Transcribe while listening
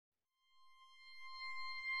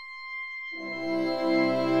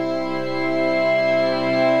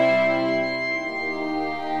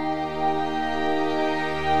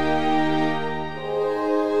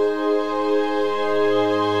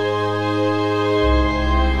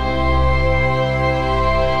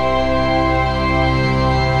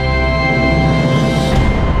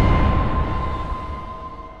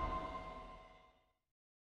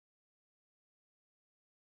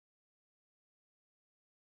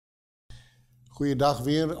Goeiedag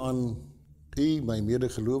weer aan u, my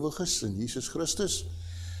medegelowiges in Jesus Christus.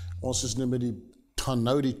 Ons is gaan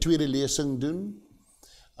nou die tweede lesing doen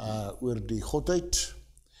oor die Godheid.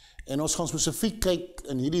 En ons gaan spesifiek kyk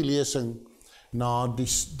in hierdie lesing na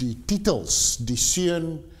die titels, die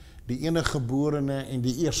Seun, die Eniggeborene en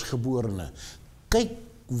die Eersgeborene. Kyk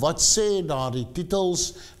wat sê daar die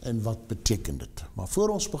titels en wat beteken dit. Maar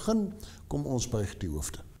voor ons begin, kom ons buig die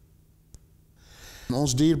hoofde.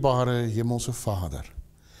 Ons dierbare Hemelse Vader,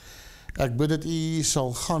 ek bid dat U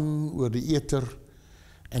sal gaan oor die eter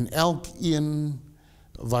en elkeen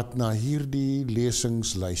wat na hierdie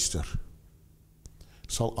lesings luister,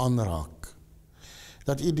 sal aanraak,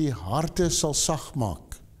 dat U die harte sal sag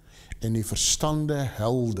maak en die verstande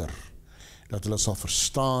helder, dat hulle sal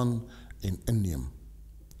verstaan en inneem.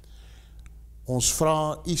 Ons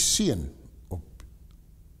vra U seën op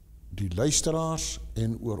die luisteraars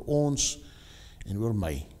en oor ons en oor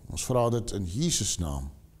my. Ons vra dit in Jesus naam.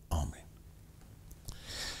 Amen.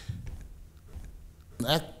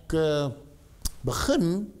 Ek begin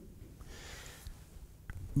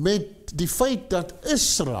met die feit dat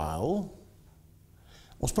Israel,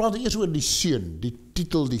 ons praat eers oor die seun, die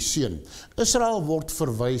titel die seun. Israel word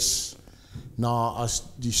verwys na as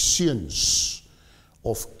die seuns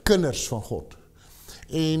of kinders van God.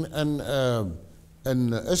 En in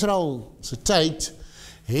Israel se tyd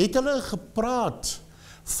het hulle gepraat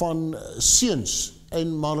van seuns,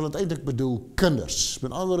 maar hulle het eintlik bedoel kinders.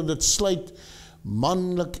 Met ander woorde, dit sluit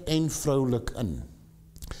manlik en vroulik in.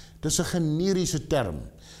 Dis 'n generiese term.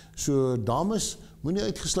 So dames, moenie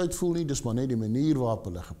uitgesluit voel nie, dis maar net die manier waarop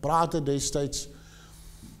hulle gepraat het destyds.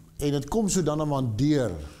 En dit kom so dan aan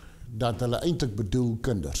deur dat hulle eintlik bedoel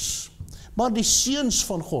kinders. Maar die seuns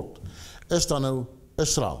van God is dan nou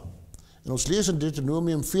Israel. En ons lees in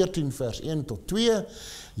Deuteronomium 14 vers 1 tot 2,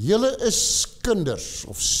 julle is kinders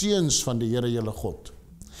of seuns van die Here julle God.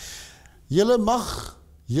 Julle mag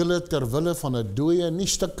julle terwille van 'n dooie nie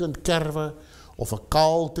stikkend kerwe of 'n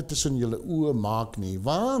kaalte tussen julle oë maak nie,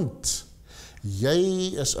 want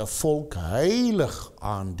jy is 'n volk heilig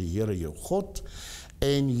aan die Here jou God,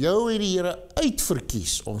 en jou het die Here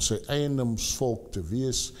uitverkies om sy eiendomsvolk te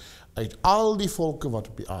wees uit al die volke wat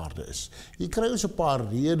op die aarde is. Hier kry ons 'n paar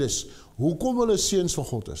redes hoekom hulle seuns van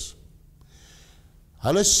God is.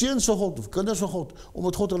 Hulle is seuns van God of kinders van God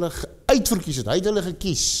omdat God hulle uitverkies het. Hy het hulle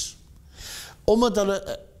gekies. Omdat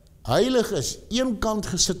hulle heilig is, eenkant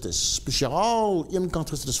gesit is, spesiaal eenkant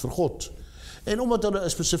gesit is vir God. En omdat hulle 'n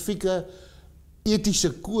spesifieke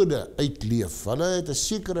etiese kode uitleef. Hulle het 'n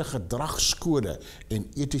sekere gedragskode en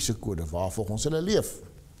etiese kode waarvolgens hulle leef.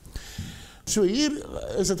 So hier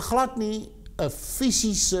is dit glad nie 'n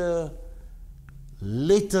fisiese,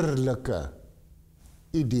 letterlike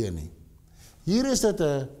idee nie. Hier is dit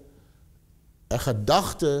 'n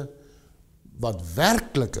gedagte wat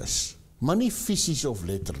werklik is, maar nie fisies of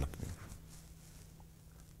letterlik nie.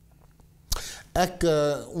 Ek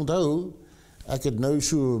onthou, ek het nou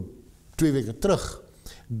so 2 weke terug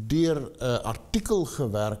deur 'n artikel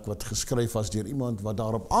gewerk wat geskryf was deur iemand wat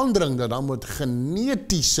daarop aandring dat dan moet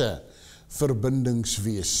genetiese verbindings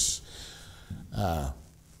wees.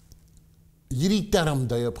 Hierdie term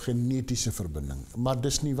dui op genetiese verbinding, maar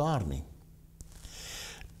dis nie waar nie.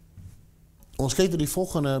 Ons kyk na die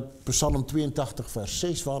volgende Psalm 82 vers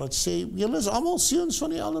 6 waar dit sê, julle is almal seuns van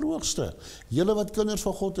die Allerhoogste. Julle wat kinders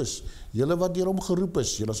van God is, julle wat deur hom geroep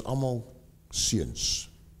is, julle is almal seuns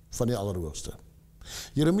van die Allerhoogste.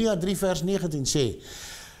 Jeremia 3 vers 19 sê,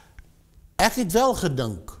 ek het wel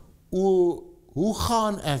gedink, hoe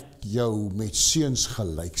gaan ek jou met seuns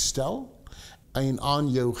gelykstel en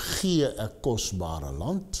aan jou gee 'n kosbare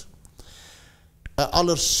land, 'n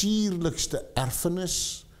allersierlikste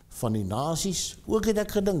erfenis van die nasies. Ook het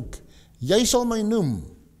ek gedink, jy sal my noem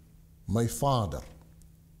my Vader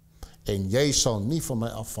en jy sal nie van my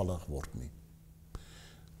afvallig word nie.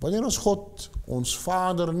 Wanneer ons God ons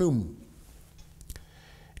Vader noem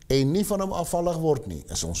en nie van hom afvallig word nie,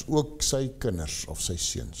 is ons ook sy kinders of sy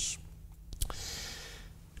seuns.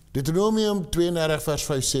 Deuteronomium 32 vers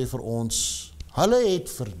 5 sê vir ons, hulle het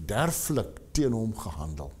verderflik teen hom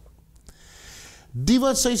gehandel. Die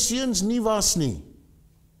wat sy seuns nie was nie,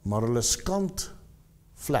 maar hulle skand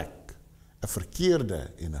vlek, 'n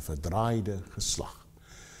verkeerde en 'n verdraaide geslag.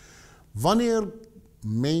 Wanneer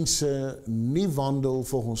mense nie wandel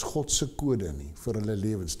volgens God se kode nie, vir hulle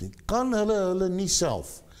lewens nie, kan hulle nie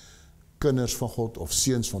self kinders van God of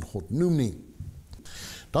seuns van God noem nie.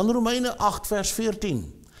 Dan Romeine 8 vers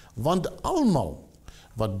 14, want almal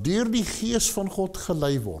wat deur die Gees van God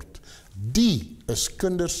gelei word, die is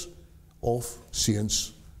kinders of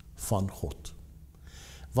seuns van God.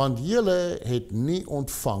 want julle het nie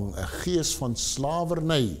ontvang 'n gees van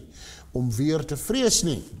slawerny om weer te vrees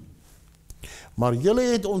nie, maar julle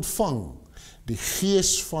het ontvang die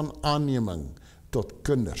gees van aanneming tot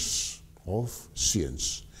kinders of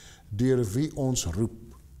seuns, deur wie ons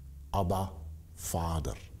roep, Abba,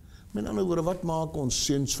 Vader. Met ander woorde, wat maak ons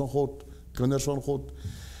seuns van God, kinders van God?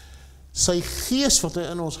 Sy gees wat hy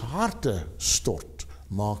in ons harte stort,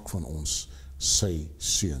 maak van ons sy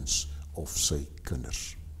seuns of sy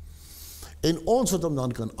kinders. En ons wat hom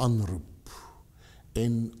dan kan aanroep,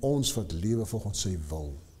 en ons wat lewe volgens sy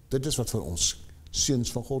wil, dit is wat vir ons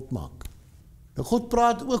seuns van God maak. Nou God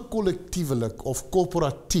praat ook kollektiewelik of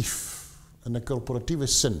korporatief, in 'n korporatiewe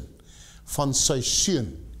sin, van sy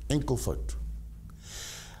seun, enkelvoud.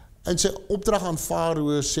 In sy opdrag aan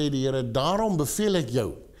Farao sê die Here, daarom beveel ek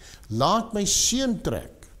jou, laat my seun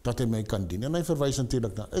trek, dat hy my kan dien. En hy verwys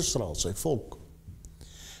natuurlik na Israel, sy volk.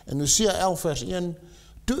 In Hosea 11 vers 1,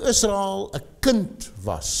 toe Israel 'n kind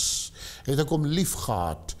was, het ek hom lief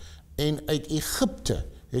gehad, en uit Egipte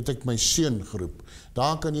het ek my seun geroep.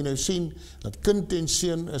 Daar kan jy nou sien, dat kind en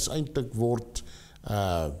seun is eintlik word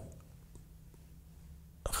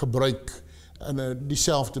gebruik in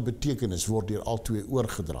dieselfde betekenis, word deur al twee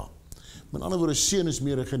oorgedra. Met ander woorde, seun is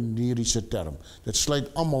meer 'n generiese term. Dit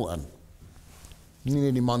sluit almal in. Nie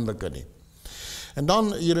net die manlike nie. En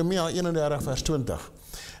dan Jeremia 31 vers 20.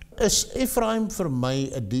 Is Ephraim vir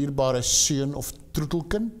my 'n dierbare seun of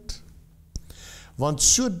troetelkind? Want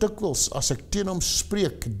so dikwels as ek teen hom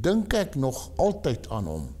spreek, dink ek nog altyd aan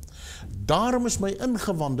hom. Daarom is my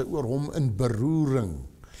ingewande oor hom in beroering.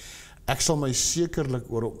 Ek sal my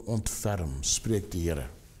sekerlik oor hom ontferm, spreek die Here.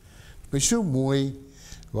 Dit is so mooi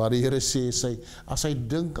waar die Here sê, as hy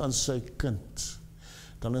dink aan sy kind,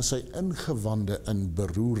 dan is sy ingewande in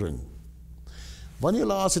beroering. Wanneer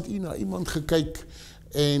laas het u na iemand gekyk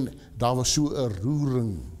en daar was so 'n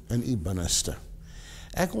roering in u binneste?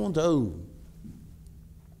 Ek onthou,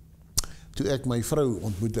 toe ek my vrou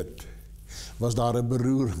ontmoet het, was daar 'n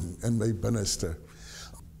beroering in my binneste.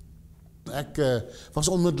 Ek was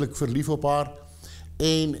onmiddellik verlief op haar,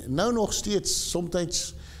 en nou nog steeds,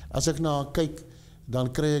 soms as ek na haar kyk,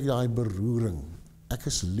 dan kry ek daai beroering. Ek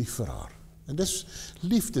is lief vir haar. En dis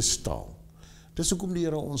liefdestaal. Dis hoekom die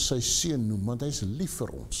Here ons sy seun noem, want hy is lief vir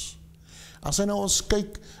ons. As hy na ons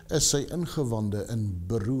kyk, is sy ingewande in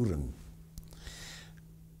beroering.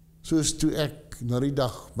 Soos toe ek na die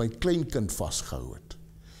dag my kleinkind vasgehou het.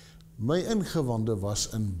 My ingewande was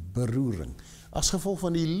in beroering, as gevolg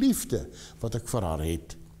van die liefde wat ek vir haar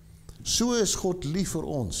het. So is God lief vir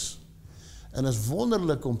ons. En is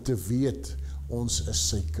wonderlik om te weet, ons is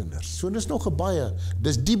sy kinders. So dis nog 'n baie,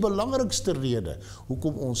 dis die belangrikste rede,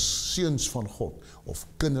 hoekom ons seuns van God, of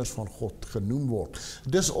kinders van God genoem word.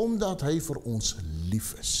 Dis omdat hy vir ons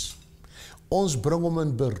lief is. Ons bring hom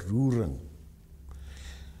in beroering.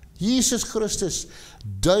 Jesus Christus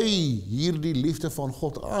dui hierdie liefde van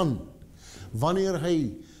God aan, wanneer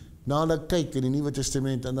hy na hulle kyk in die Nuwe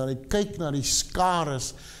Testament, en dan hy kyk na die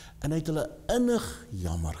skares, en hy het hulle innig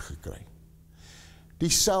jammer gekry.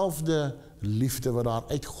 Dieselfde liefde wat daar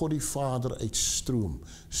uit God die Vader uitstroom,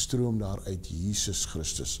 stroom daar uit Jesus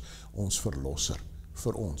Christus, ons verlosser,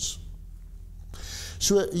 vir ons.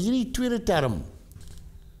 So hierdie tweede term,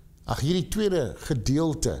 hierdie tweede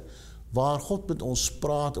gedeelte, waar God met ons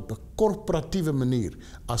praat op 'n korporatiewe manier,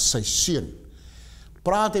 as sy seun,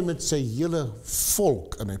 praat hy met sy hele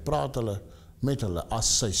volk, en hy praat met hulle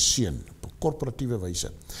as sy seun, op 'n korporatiewe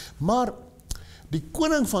wyse. Maar die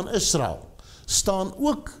koning van Israel staan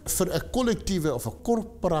ook vir 'n kollektiewe of 'n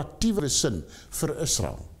korporatiewe sin vir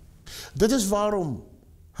Israel. Dit is waarom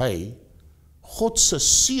hy God se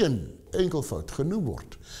seun enkelvoud genoem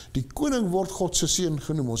word. Die koning word God se seun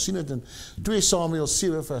genoem. Ons sien dit in 2 Samuel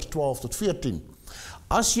 7 vers 12 tot 14.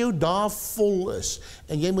 As jou dae vol is,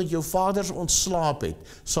 en jy met jou vaders ontslaap het,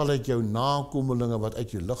 sal ek jou nakomelinge wat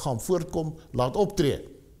uit jou liggaam voortkom, laat optree,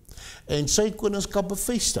 en sy koningskap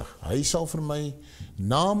bevestig. Hy sal vir my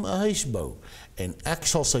naam 'n huis bou, en ek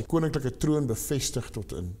sal sy koninklike troon bevestig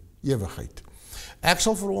tot in ewigheid. Ek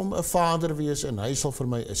sal vir hom 'n vader wees, en hy sal vir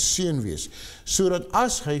my 'n seun wees, sodat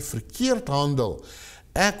as hy verkeerd handel,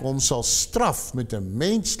 ek hom sal straf met 'n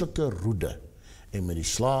menslike roede, en met die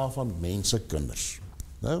slaaf van mensekinders.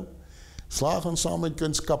 Nou, slaag ons saam met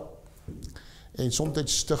kunskap, en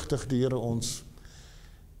soms stigtig die Here ons.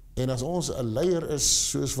 En as ons 'n leier is,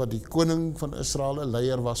 soos wat die koning van Israel 'n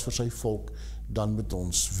leier was vir sy volk, dan moet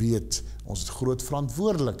ons weet, ons het groot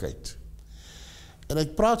verantwoordelikheid. En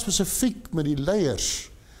ek praat spesifiek met die leiers,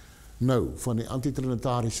 nou, van die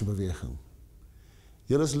antitrinitariese beweging.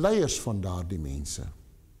 Julle is leiers van daardie mense.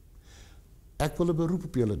 Ek wil 'n beroep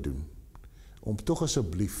op julle doen, om tog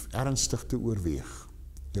asseblief ernstig te oorweeg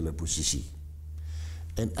julle posisie.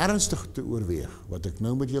 En ernstig te oorweeg wat ek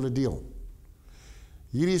nou met julle deel.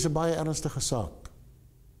 Hierdie is 'n baie ernstige saak.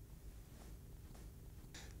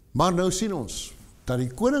 Maar nou sien ons dat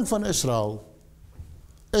die koning van Israel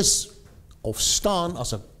is of staan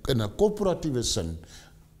as in 'n korporatiewe sin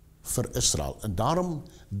vir Israel. En daarom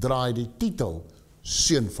draai die titel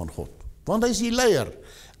Seun van God. Want hy is die leier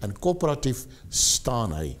en korporatief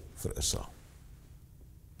staan hy vir Israel.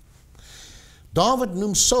 Dawid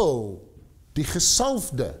noem Saul die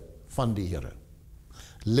gesalfde van die Here.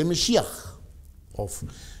 Le Meshiach of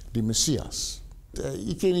die Messias.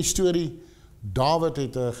 Jy ken die storie, Dawid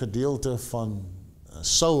het 'n gedeelte van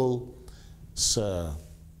Saul se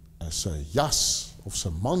jas of sy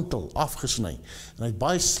mantel afgesny en hy het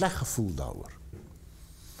baie sleg gevoel daaroor.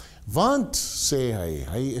 Want, sê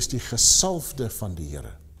hy is die gesalfde van die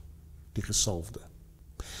Here. Die gesalfde.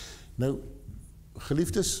 Nou,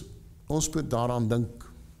 geliefdes, ons moet daaraan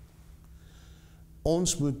dink.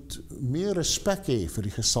 Ons moet meer respek hê vir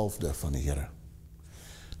die gesalfde van die Here.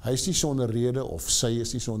 Hy is nie sonder rede of sy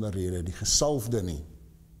is nie sonder rede die gesalfde nie.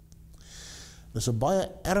 Dit is 'n baie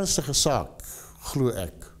ernstige saak, glo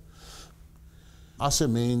ek, as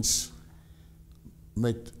 'n mens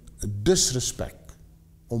met disrespek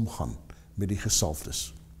omgaan met die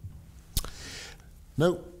gesalfdes.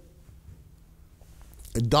 Nou,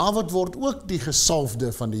 Dawid word ook die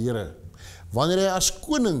gesalfde van die Here, wanneer hy as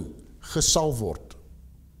koning gesalf word.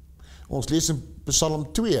 Ons lees in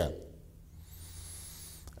Psalm 2,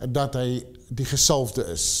 dat hy die gesalfde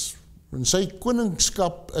is. En sy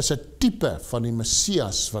koningskap is 'n tipe van die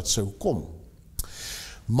Messias wat sou kom.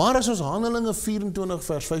 Maar as ons Handelinge 24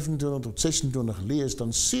 vers 25 tot 26 lees,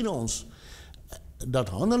 dan sien ons dat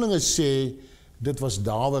Handelinge sê, dit was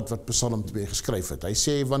Dawid wat Psalm 2 geskryf het. Hy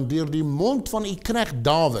sê, want deur die mond van u knegt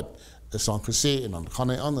Dawid, is dan gesê, en dan gaan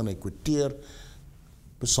hy aan en hy quoteer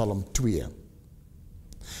Psalm 2.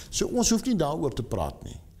 So ons hoef nie daaroor te praat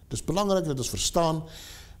nie. Het is belangrik dat ons verstaan,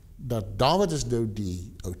 dat Dawid is nou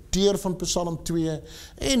die auteur van Psalm 2,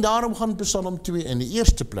 en daarom gaan Psalm 2 in die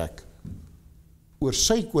eerste plek oor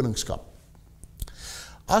sy koningskap.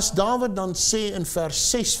 As Dawid dan sê in vers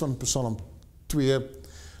 6 van Psalm 2,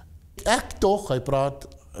 ek tog,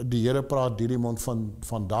 die Here praat deur die mond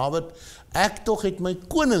van Dawid, ek tog het my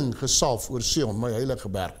koning gesalf oor Seun, my heilige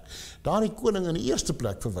berg. Daar die koning in die eerste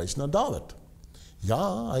plek verwys na Dawid.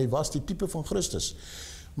 Ja, hy was die tipe van Christus,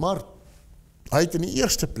 maar hy het in die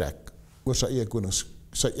eerste plek oor sy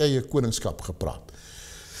eie koningskap gepraat.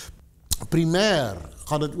 Primêr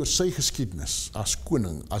gaan dit oor sy geskiedenis as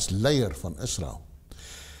koning, as leier van Israel.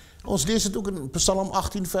 Ons lees dit ook in Psalm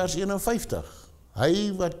 18 vers 51.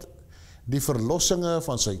 Hy wat die verlossinge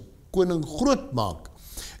van sy koning groot maak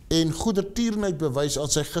en goedertierenheid bewys aan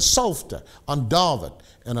sy gesalfde, aan Dawid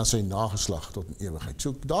en aan sy nageslag tot in ewigheid.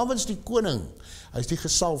 So Dawid is die koning, hy is die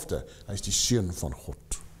gesalfde, hy is die seun van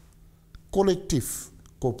God. Kollektief,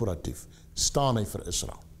 korporatief, staan hy vir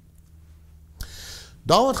Israel.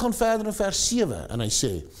 Dawid gaan verder in vers 7 en hy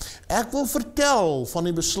sê, ek wil vertel van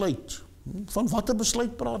die besluit. Van watter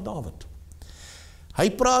besluit praat Dawid? Hy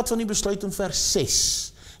praat van die besluit in vers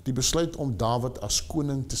 6, die besluit om Dawid as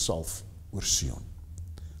koning te salf oor Seun.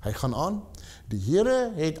 Hy gaan aan, die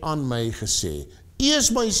Here het aan my gesê, U is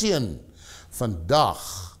my seun, vandag,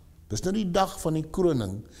 dis nou die dag van die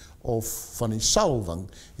kroning, of van die salwing,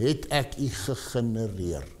 het ek U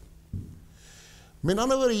gegenereer. Met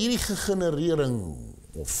ander woorde, hierdie gegenerering,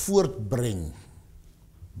 of voortbreng,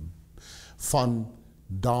 van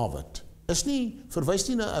Dawid, verwys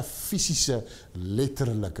nie na 'n fisiese,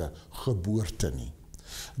 letterlike geboorte nie.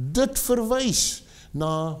 Dit verwys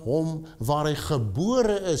na hom waar hy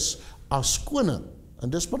gebore is as koning. En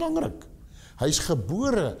dis belangrik. Hy is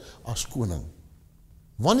gebore as koning.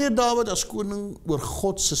 Wanneer Dawid as koning oor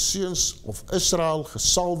God se seuns of Israel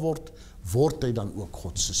gesalf word, word hy dan ook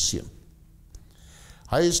God se seun.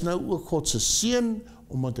 Hy is nou ook God se seun,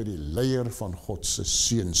 omdat hy die leier van God se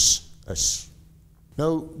seuns is.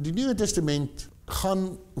 Nou, die Nuwe Testament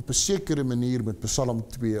gaan op 'n sekere manier met Psalm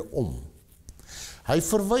 2 om. Hy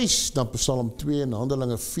verwys na Psalm 2 en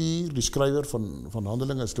Handelinge 4, die skrywer van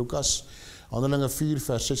Handelinge is Lukas, Handelinge 4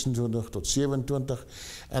 vers 26 tot 27,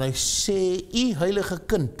 en hy sê, U heilige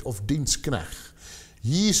kind of dienskneg,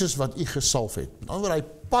 Jesus wat U gesalf het. Met ander woorde,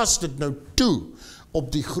 hy pas dit nou toe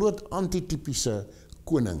op die groot antitypiese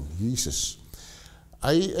koning, Jesus.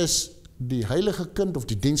 Hy is die heilige kind of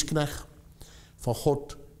die dienskneg van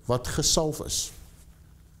God wat gesalf is.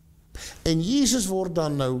 En Jesus word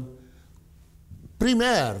dan nou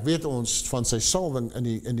primêr, weet ons, van sy salwing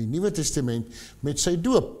in die Nuwe Testament met sy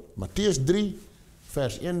doop. Matteus 3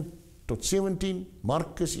 vers 1 tot 17,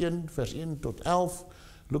 Markus 1 vers 1 tot 11,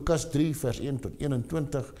 Lukas 3 vers 1 tot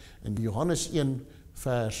 21 en Johannes 1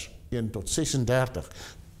 vers 1 tot 36.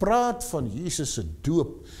 Praat van Jesus se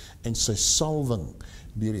doop en sy salwing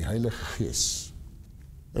deur die Heilige Gees.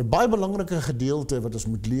 'n baie belangrike gedeelte wat ons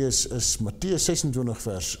moet lees is Matteus 26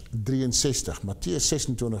 vers 63. Matteus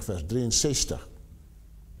 26 vers 63.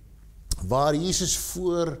 Waar Jesus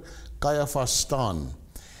voor Caiaphas staan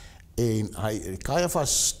en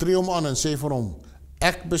Caiaphas tree hom aan en sê vir hom,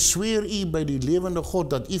 ek besweer u by die lewende God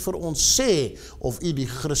dat u vir ons sê of u die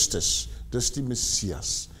Christus, dis die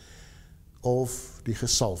Messias, of die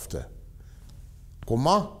gesalfde,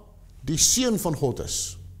 die Seun van God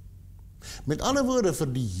is. Met ander woorde,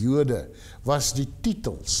 vir die Jode was die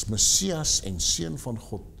titels Messias en Seun van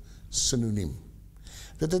God synoniem.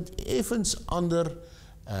 Dit het effens ander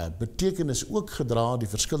betekenis ook gedra, die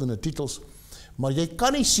verskillende titels, maar jy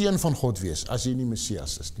kan nie Seun van God wees as jy nie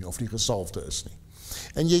Messias is nie, of die gesalfde is nie.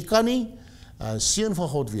 En jy kan nie Seun van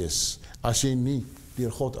God wees as jy nie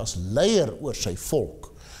deur God as leier oor sy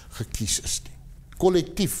volk gekies is nie.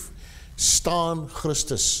 Kollektief staan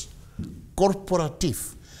Christus,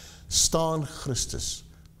 korporatief staan Christus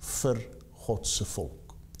vir God se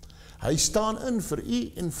volk. Hy staan in vir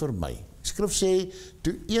u en vir my. Die skrif sê,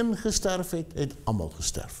 toe een gesterf het, het almal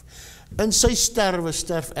gesterf. In sy sterwe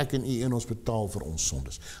sterf ek en u en ons betaal vir ons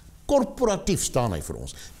sondes. Korporatief staan hy vir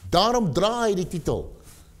ons. Daarom dra hy die titel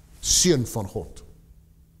Seun van God.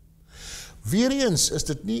 Weereens is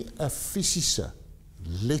dit nie 'n fisiese,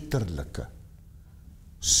 letterlike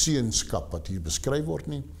seunskap wat hier beskryf word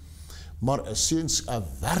nie, maar 'n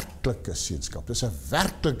werklike seunskap. Dis 'n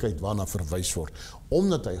werklikheid waarna verwys word,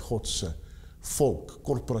 omdat hy God se volk,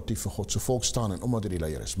 korporatief vir God se volk staan en omdat hy die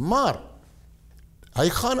leier is. Maar hy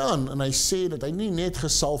gaan aan en hy sê dat hy nie net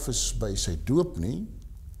gesalf is by sy doop nie.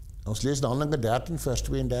 Ons lees in Handelinge 13 vers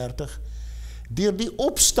 32, deur die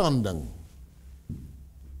opstanding,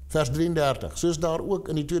 vers 33, soos daar ook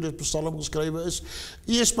in die tweede Psalm geskrywe is,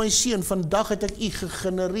 u is my seun, vandag het ek u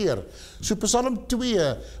gegenereer. So Psalm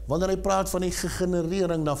 2, wanneer hy praat van die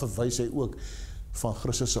gegenerering, dan verwys hy ook van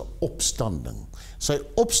Christus se opstanding. Sy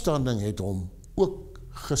opstanding het hom ook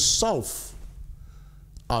gesalf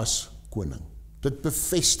as koning. Dit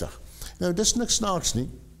bevestig. Nou, dis niks snaaks nie.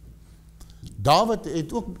 Dawid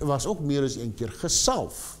was ook meer as een keer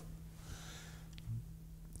gesalf.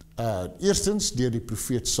 Eerstens deur die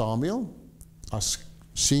profeet Samuel as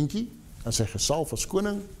seentjie, en sy gesalf as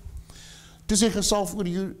koning. Toe sy gesalf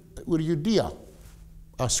oor Judea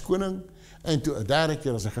as koning, en toe 'n derde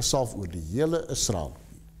keer as hy gesalf oor die hele Israel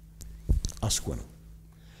as koning.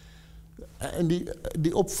 En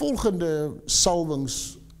die opvolgende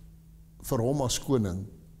salwings vir hom as koning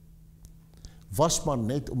was maar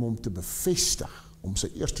net om hom te bevestig, om sy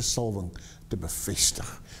eerste salwing te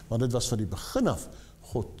bevestig, want dit was van die begin af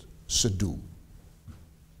God se doel.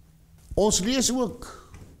 Ons lees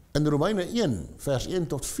ook in Romeine 1 vers 1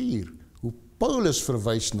 tot 4 hoe Paulus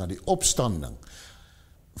verwys na die opstanding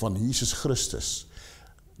van Jesus Christus,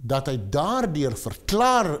 dat hy daardeur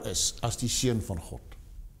verklaar is as die Seun van God.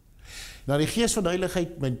 Nou die Gees van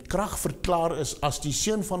heiligheid met krag verklaar is as die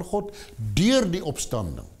Seun van God deur die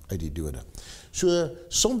opstanding uit die dode. So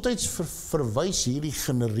soms verwys hierdie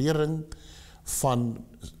generering van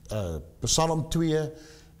Psalm 2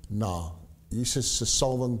 na Jesus se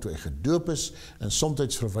salwing toe hy gedoop is, en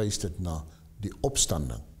soms verwys dit na die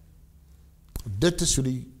opstanding. Dit is hoe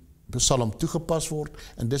die Psalm toegepas word,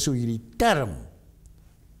 en dis hoe hierdie term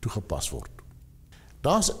toegepas word.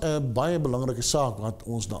 Daar's 'n baie belangrike saak wat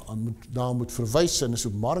ons daar moet verwys, en dis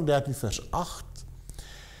Openbaring 13 vers 8.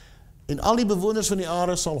 En al die bewoners van die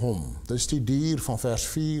aarde sal hom, dis die dier van vers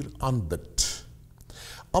 4, aanbid.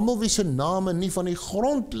 Almal wie se name nie van die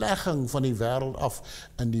grondlegging van die wêreld af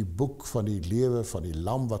in die boek van die lewe van die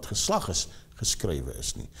lam wat geslag is, geskrywe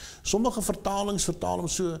is nie. Sommige vertalings vertaal hom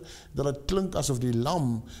so, dat het klink asof die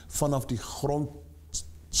lam vanaf die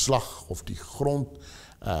grondslag, of die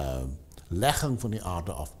grondlegging van die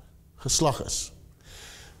aarde af, geslag is.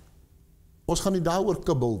 Ons gaan nie daaroor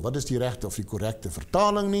kibbel, wat is die regte of die korrekte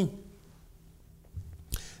vertaling nie.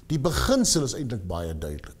 Die beginsel is eintlik baie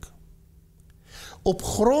duidelik. Op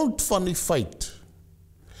grond van die feit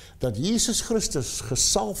dat Jesus Christus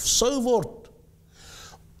gesalf sou word,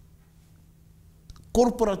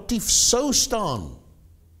 korporatief sou staan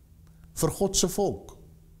vir God se volk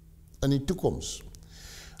in die toekoms,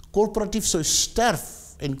 korporatief sou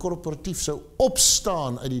sterf en korporatief sou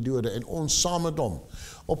opstaan uit die dode en ons saam met hom.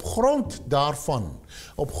 Op grond daarvan,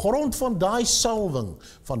 op grond van daai salwing,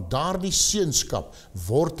 van daardie seunskap,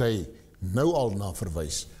 word hy nou al na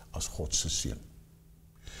verwys as God se seun.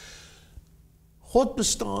 God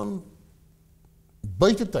bestaan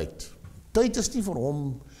buite tyd. Tyd is nie vir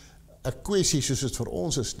hom 'n kwessie soos dit vir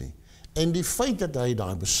ons is nie. En die feit dat hy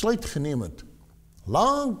daai besluit geneem het,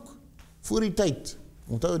 lank voor die tyd,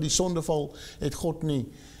 onthou die sondeval het God nie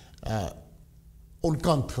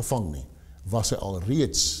onkant gevang nie,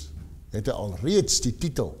 het hy alreeds die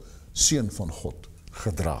titel Seun van God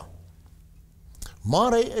gedra.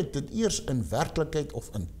 Maar hy het dit eers in werklikheid of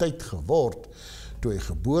in tyd geword, toe hy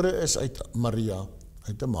gebore is uit Maria,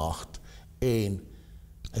 uit 'n maagd, en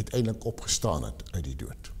uiteindelik opgestaan het uit die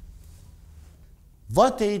dood.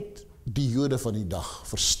 Wat het die Jode van die dag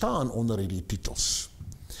verstaan onder hierdie titels?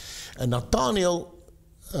 En Nathanael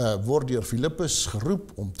word deur Filippus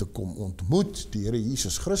geroep om te kom ontmoet die Here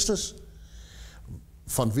Jesus Christus,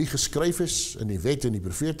 van wie geskryf is in die wet en die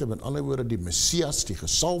profete, met ander woorde die Messias, die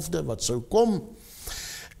gesalfde wat sou kom.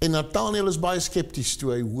 En Nathanael is baie skepties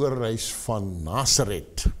toe hy hoor hy is van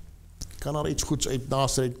Nasaret. Kan daar iets goeds uit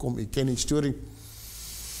Nasaret kom? U ken die storie.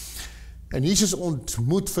 En Jesus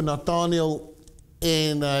ontmoet vir Nathanael,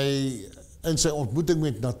 en hy in sy ontmoeting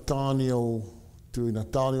met Nathanael, toe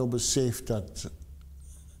Nathanael besef dat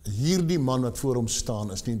hierdie man wat voor hom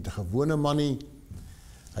staan is nie 'n gewone man nie.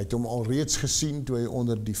 Hy het hom alreeds gesien toe hy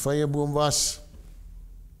onder die vyeboom was.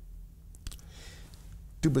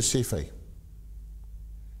 Toe besef hy,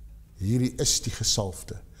 hierdie is die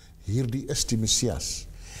gesalfde, hierdie is die Messias.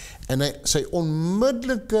 En sy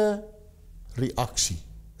onmiddellike reaksie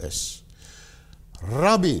is,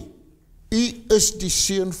 Rabbi, u is die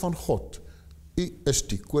Seun van God, u is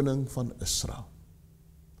die koning van Israel.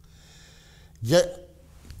 Hy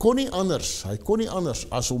kon nie anders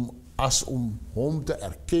as om hom te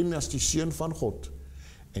erken as die Seun van God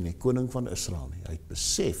en die koning van Israel nie. Hy het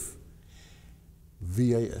besef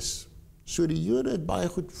wie hy is. So die Jode het baie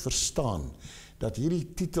goed verstaan dat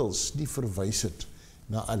hierdie titels nie verwys het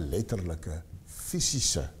na 'n letterlike,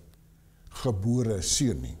 fisiese, gebore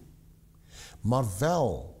seun nie, maar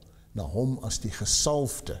wel na hom as die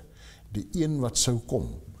gesalfde, die een wat sou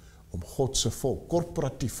kom om God se volk,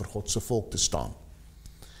 korporatief vir God se volk te staan.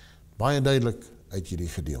 Baie duidelik uit hierdie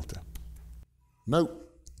gedeelte. Nou,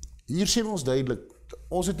 hier sien ons duidelik,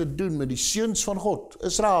 ons het te doen met die seuns van God,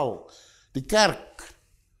 Israel, die kerk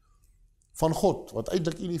van God, wat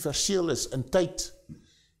eintlik universeel is in tyd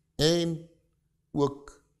en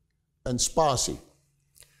ook in spasie.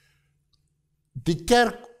 Die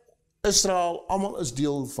kerk, Israel, almal is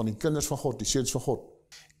deel van die kinders van God, die seuns van God.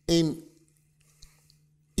 En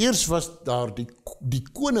eers was daar die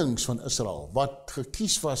konings van Israel, wat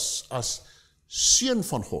gekies was as seun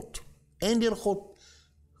van God, en deur God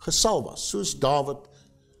gesalf was, soos Dawid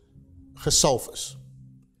gesalf is.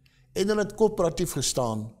 En hulle het korporatief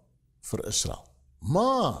gestaan vir Israel.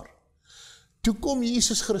 Maar, toe kom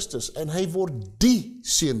Jesus Christus, en hy word die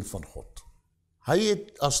seun van God. Hy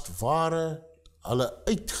het as het ware hulle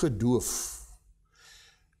uitgedoof.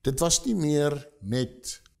 Dit was nie meer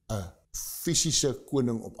net 'n fisiese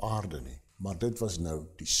koning op aarde nie, maar dit was nou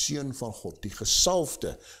die seun van God, die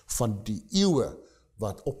gesalfde van die eeue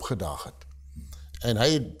wat opgedaag het. En hy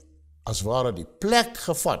het as ware die plek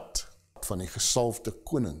gevat van die gesalfde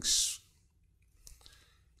konings.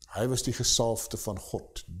 Hy was die gesalfde van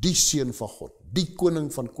God, die seun van God, die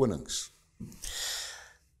koning van konings.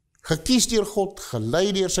 Gekies deur God,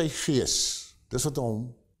 gelei deur sy gees. Dis wat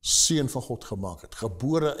hom seun van God gemaak het,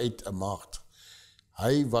 gebore uit 'n maagd.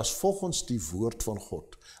 Hy was volgens die woord van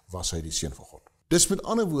God, was hy die seun van God. Dis met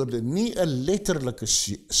ander woorde nie 'n letterlike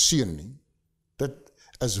seun nie. Dit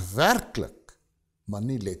is werklik, maar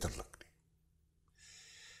nie letterlik nie.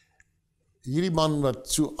 Hierdie man wat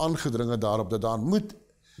so aangedring het daarop dat daar moet,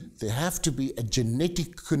 there have to be a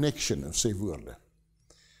genetic connection, of sy woorde.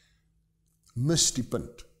 Mis die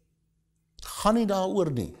punt. Gaan nie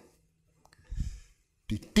daaroor nie.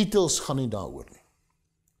 Die titels gaan nie daaroor nie.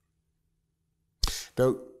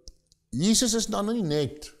 Nou, Jesus is dan nie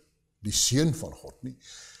net die seun van God nie,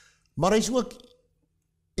 maar hy is ook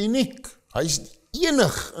uniek. Hy is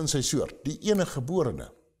enig in sy soort, die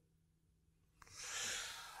eniggeborene.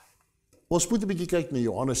 Ons moet 'n bietjie kyk na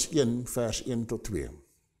Johannes 1, vers 1 tot 2.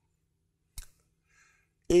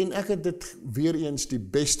 En ek het dit weer eens die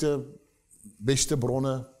beste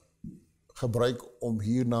bronne gebruik om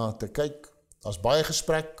hierna te kyk. Daar's baie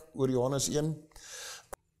gesprek oor Johannes 1.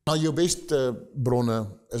 Nou, jou beste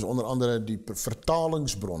bronne is onder andere die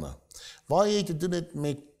vertalingsbronne, waar jy te doen het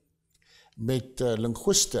met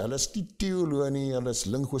linguiste. Hulle is nie teoloë nie, hulle is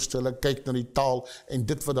linguiste, hulle kyk na die taal en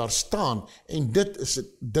dit wat daar staan, en dit is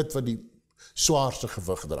dit wat die swaarste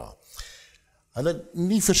gewig dra. Hulle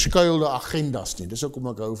nie verskuilde agendas nie, dis ook om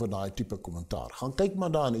ek hou van daai tipe kommentaar. Gaan kyk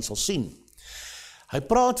maar daar en jy sal sien. Hy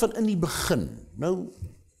praat van in die begin. Nou,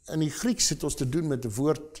 in die Grieks het ons te doen met die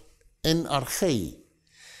woord enargei,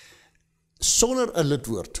 sonder 'n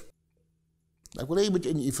lidwoord. Ek wil hê jy moet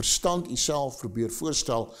in die verstand jouself probeer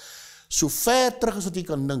voorstel, so ver terug as wat jy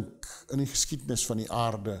kan dink in die geskiedenis van die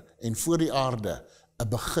aarde en voor die aarde, 'n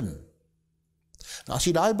begin. Nou as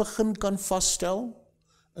jy daai begin kan vasstel,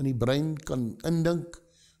 in die brein kan indink,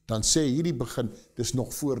 dan sê hierdie begin, dis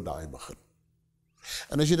nog voor daai begin.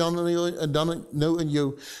 En as jy dan nou in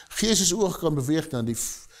jou geestesoog kan beweeg na die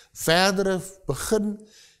verdere begin,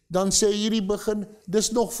 dan sê hierdie begin,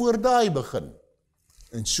 dis nog voor daai begin.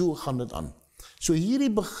 En so gaan dit aan. So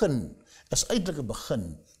hierdie begin is eintlik 'n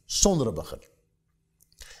begin sonder 'n begin.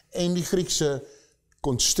 En die Griekse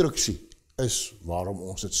konstruksie is waarom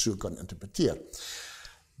ons dit so kan interpreteer.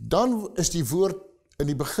 Dan is die woord in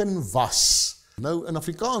die begin was. Nou in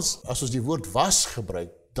Afrikaans, as ons die woord was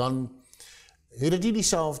gebruik, dan het dit nie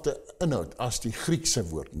dieselfde inhoud as die Griekse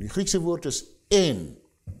woord. Die Griekse woord is en.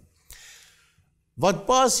 Wat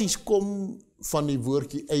basies kom van die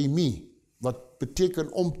woordjie eimi, wat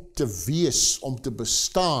beteken om te wees, om te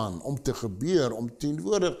bestaan, om te gebeur, om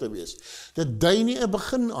teenwoordig te wees. Dit dui nie 'n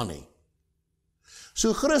begin aan nie.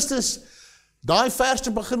 So Christus, daai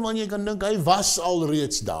verste begin waarna jy kan dink, hy was al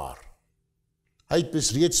reeds daar. Hy het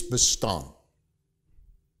reeds bestaan.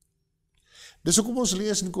 Dis hoekom ons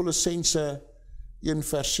lees in Kolossense 1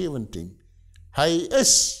 vers 17. Hy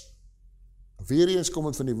is, weer eens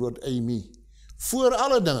komend van die woord eimi, voor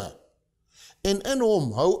alle dinge. En in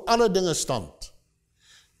hom hou alle dinge stand.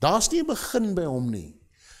 Daar's nie 'n begin by hom nie.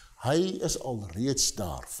 Hy is al reeds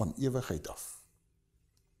daar van ewigheid af.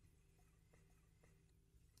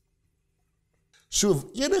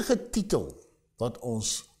 So enige titel wat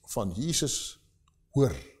ons van Jesus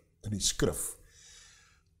hoor in die skrif,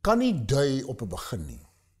 kan nie dui op 'n begin nie.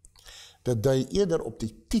 Dit dui eerder op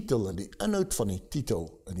die titel en die inhoud van die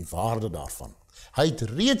titel en die waarde daarvan. Hy het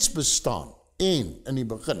reeds bestaan en in die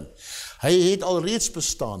begin. Hy het al reeds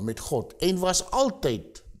bestaan met God en was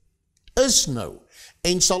altyd, is nou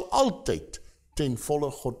en sal altyd ten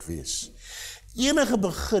volle God wees. Enige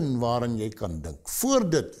begin waarin jy kan dink, voor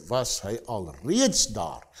dit was hy al reeds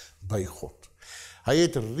daar by God. Hy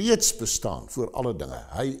het reeds bestaan voor alle dinge.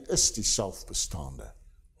 Hy is die selfbestaande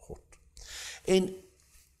God. En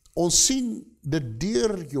ons sien dit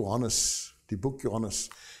deur Johannes, die boek Johannes,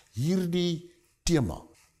 hierdie tema.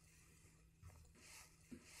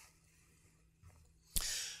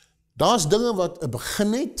 Daar's dinge wat 'n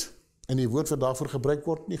begin het, en die woord wat daarvoor gebruik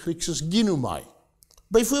word in die Grieks is ginomai.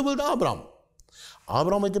 Byvoorbeeld Abraham.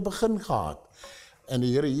 Abraham het 'n begin gehad, en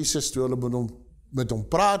die Here Jesus, toe hulle met hom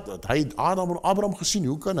praat, dat hy het Abraham gesien,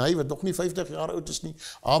 hoe kan hy, wat nog nie 50 jaar oud is nie,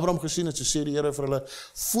 Abraham gesien, en so sê die Here vir hulle,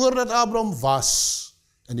 voordat Abraham was,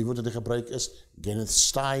 en die woord wat hy gebruik is,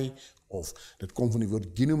 genestai, of dit kom van die woord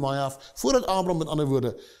ginomai af, voordat Abraham met ander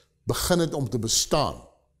woorde, begin het om te bestaan,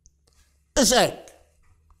 is ek,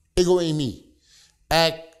 ego eimi,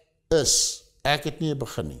 ek is, ek het nie 'n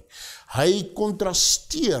begin nie. Hy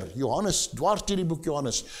kontrasteer, Johannes, dwars deur die boek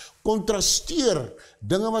Johannes, kontrasteer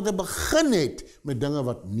dinge wat 'n begin het, met dinge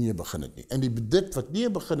wat nie 'n begin het nie. En dit wat nie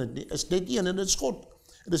 'n begin het nie, is net een, en dit is God.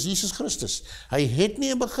 Dit is Jesus Christus. Hy het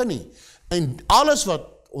nie 'n begin nie. En alles wat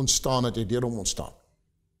ontstaan het deur hom ontstaan.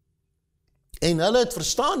 En hulle het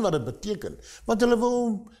verstaan wat dit beteken, want hulle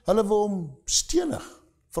wil hom stenig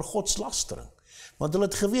vir godslastering. Want hulle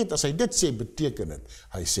het geweet, as hy dit sê, beteken dit,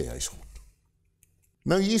 hy sê hy is God.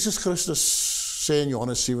 Nou Jesus Christus sê in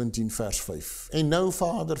Johannes 17 vers 5, en nou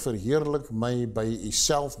Vader, verheerlik my by u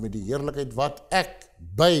self met die heerlikheid wat ek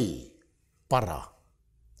by, para,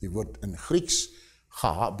 die woord in Grieks,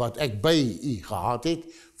 wat ek by u gehad het,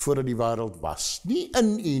 voordat die wêreld was. Nie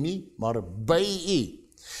in u nie, maar by u.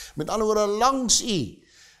 Met ander woorde, langs u,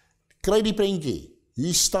 kry die prentjie,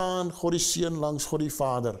 hier staan God die Seun langs God die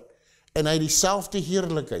Vader, en hy dieselfde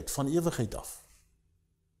heerlikheid van ewigheid af.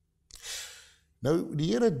 Nou, die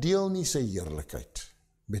Here deel nie sy heerlikheid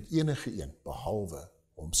met enige een, behalwe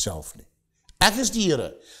homself nie. Ek is die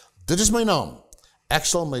Here, dit is my naam. Ek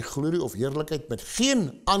sal my glorie of heerlikheid met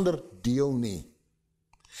geen ander deel nie.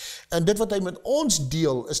 En dit wat hy met ons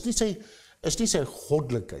deel, is nie sy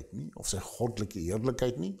goddelikheid nie, of sy goddelike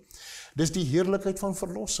heerlikheid nie. Dis die heerlikheid van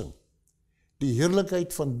verlossing. Die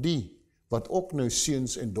heerlikheid van die, wat ook nou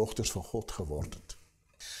seuns en dogters van God geword het.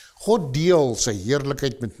 God deel sy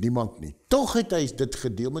heerlikheid met niemand nie. Tog het hy dit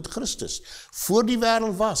gedeel met Christus, voor die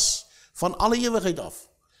wêreld was, van alle ewigheid af.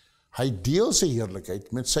 Hy deel sy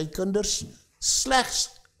heerlikheid met sy kinders, slegs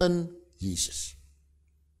in Jesus.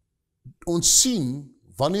 Ons sien,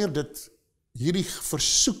 wanneer hierdie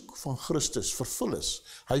versoek van Christus vervul is,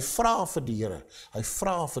 hy vra vir die Here, hy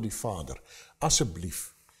vra vir die Vader,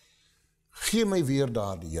 asseblief, gee my weer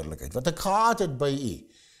daar die heerlikheid, wat ek gehad het by u.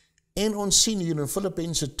 En ons sien hier in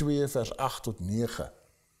Filippense 2 vers 8 tot 9.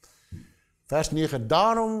 Vers 9,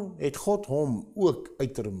 daarom het God hom ook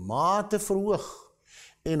uitermate verhoog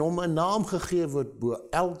en hom 'n naam gegee wat bo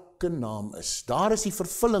elke naam is. Daar is die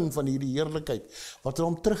vervulling van hierdie heerlikheid wat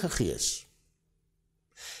hom teruggegee is.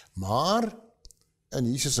 Maar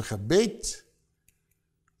in Jesus se gebed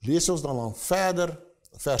lees ons dan verder,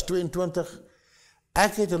 vers 22,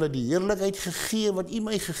 ek het hulle die heerlikheid gegee wat u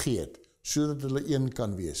my gegee het, sodat hulle een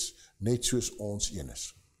kan wees, net soos ons een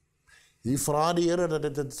is. Hier vra die Here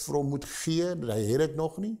dat dit vir hom moet gee, hy het dit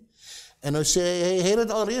nog nie. En nou sê hy het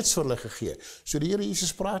dit alreeds vir hulle gegee. So die Here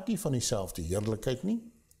Jesus praat nie van dieselfde heerlikheid nie.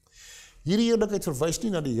 Hierdie heerlikheid verwys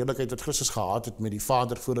nie na die heerlikheid wat Christus gehad het met die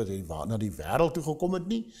Vader voordat hy na die wêreld toe gekom het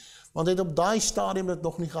nie, want hy het op daai stadium dit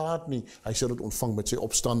nog nie gehad nie. Hy sal dit ontvang met sy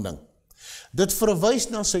opstanding. Dit verwys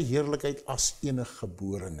na sy heerlikheid as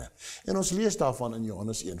eniggeborene. En ons lees daarvan in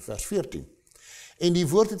Johannes 1 vers 14. En die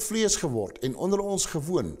woord het vlees geword en onder ons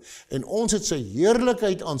gewoon, en ons het sy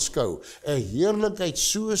heerlikheid aanskou, 'n heerlikheid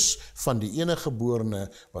soos van die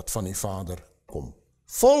eniggeborene wat van die Vader kom,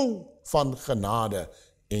 vol van genade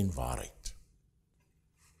en waarheid.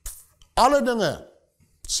 Alle dinge,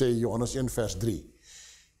 sê Johannes 1 vers 3,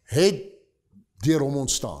 het deur hom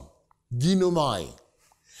ontstaan, ginomai.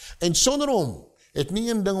 En sonder hom het nie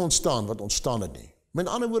een ding ontstaan wat ontstaan het nie. Met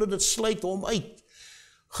ander woorde, dit sluit hom uit.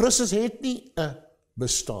 Christus het nie 'n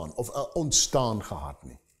bestaan of 'n ontstaan gehad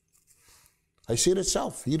nie. Hy sê dit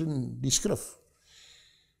self hier in die skrif.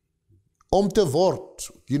 Om te word,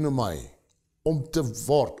 ginomai, om te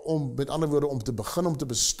word, met ander woorde, om te begin, om te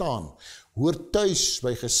bestaan, hoort tuis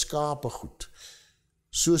by geskape goed,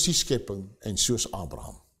 soos die skepping en soos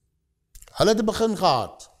Abraham. Hulle het 'n begin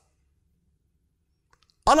gehad.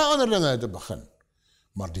 Alle ander dinge het 'n begin,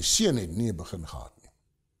 maar die Seun het nie 'n begin gehad nie.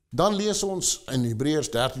 Dan lees ons in Hebreërs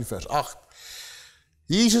 13 vers 8,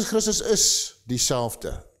 Jesus Christus is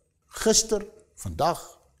dieselfde, gister,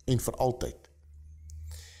 vandag en vir altyd.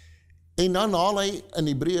 En dan haal hy in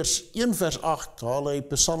Hebreërs 1 vers 8, haal hy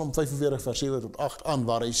Psalm 45 vers 7 tot 8 aan,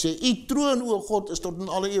 waar hy sê, u troon, o God, is tot in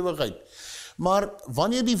alle ewigheid. Maar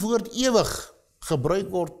wanneer die woord ewig gebruik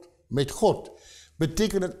word met God,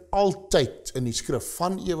 beteken dit altyd in die skrif,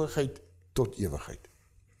 van ewigheid tot ewigheid.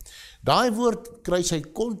 Daai woord kry sy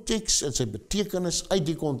konteks en sy betekenis uit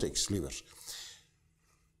die konteks, liewers.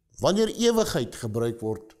 Wanneer ewigheid gebruik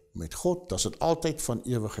word met God, dan is dit altyd van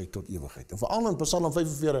ewigheid tot ewigheid. En veral in Psalm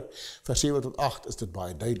 45 vers 7 tot 8 is dit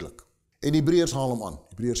baie duidelik. En Hebreërs haal hom aan,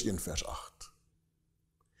 Hebreërs 1 vers 8.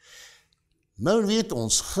 Nou weet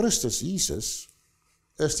ons, Christus Jesus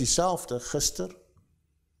is dieselfde gister.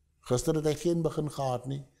 Gister het hy geen begin gehad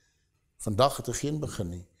nie, vandag het hy geen begin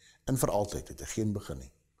nie, en vir altyd het hy geen begin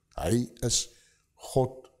nie. Hy is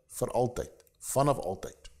God vir altyd, vanaf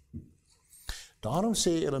altyd. Daarom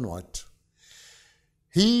sê Ellen White,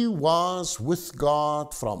 he was with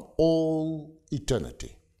God from all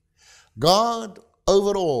eternity. God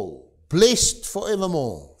over all, blessed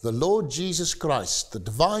forevermore, the Lord Jesus Christ, the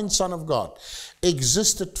divine Son of God,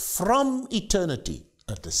 existed from eternity,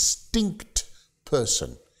 a distinct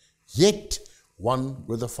person, yet one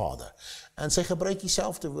with the Father. En sy gebruik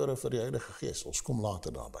dieselfde woorde vir die Heilige Gees, ons kom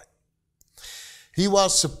later daarby. He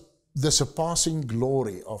was the surpassing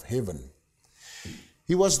glory of heaven.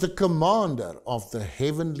 He was the commander of the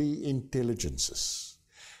heavenly intelligences,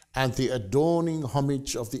 and the adorning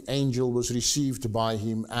homage of the angel was received by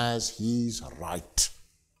him as his right.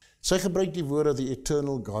 Sy gebruik die woorde the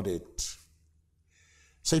eternal Godheid.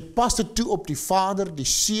 Sy pas dit toe op die Vader, die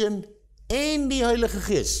Seun en die Heilige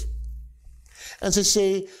Gees. En sy sê,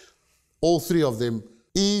 all three of them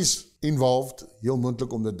is involved, heel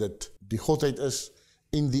moontlik omdat dit die Godheid is,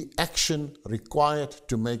 in the action required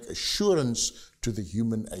to make assurance to the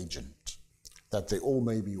human agent, that they all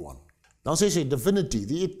may be one. Dan sê sy, divinity,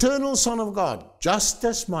 the eternal Son of God, just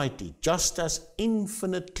as mighty, just as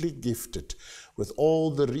infinitely gifted with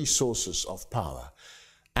all the resources of power,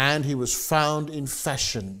 and he was found in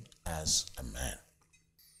fashion as a man.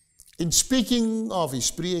 In speaking of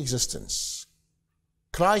his pre-existence,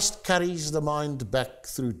 Christ carries the mind back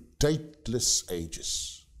through dateless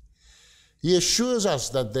ages. He assures us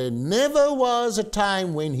that there never was a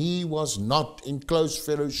time when he was not in close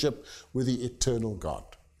fellowship with the eternal God.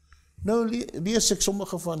 Nou lees ek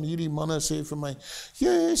sommige van hierdie manne sê vir my,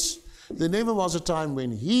 yes, there never was a time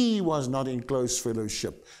when he was not in close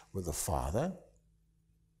fellowship with the Father,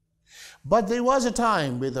 but there was a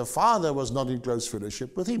time where the Father was not in close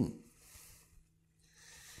fellowship with him.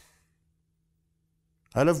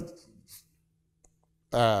 Hulle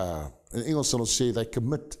in Engels sal ons sê, they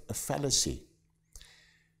commit a fallacy.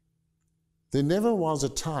 There never was a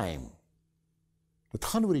time. Dit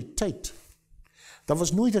gaan oor die tyd. Daar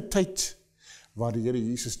was nooit 'n tyd waar die Here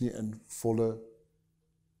Jesus nie in volle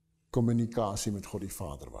kommunikasie met God die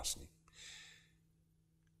Vader was nie.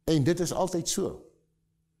 En dit is altyd so.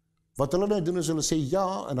 Wat hulle nou doen is hulle sê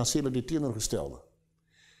ja, en dan sê hulle die teenoorgestelde.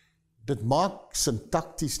 Dit maak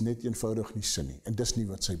sintakties net eenvoudig nie sin nie, en dis nie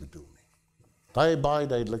wat sy bedoel nie. Baie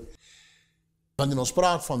duidelik. Wanneer ons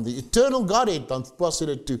praat van die eternal Godheid, dan pas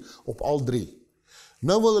dit toe op al drie.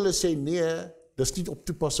 Nou wil hulle sê, nee, dis nie op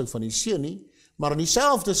toepassing van die Seun nie, maar in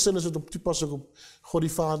dieselfde sin is dit op toepassing op God die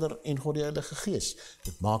Vader en God die Heilige Gees.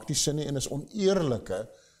 Dit maak nie sin nie en is oneerlike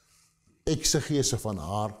eksegese van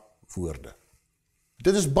haar woorde.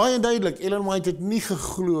 Dit is baie duidelik, Ellen White het nie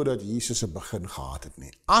geglo dat Jesus 'n begin gehad het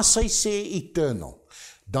nie. As sy sê eternal,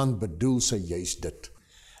 dan bedoel sy juist dit.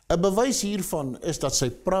 'n Bewys hiervan is dat sy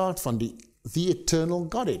praat van the eternal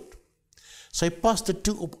Godheid. Sy pas dit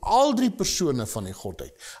toe op al drie persone van die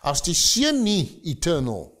Godheid. As die Seun nie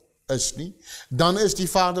eternal is nie, dan is die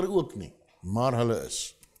Vader ook nie, maar hulle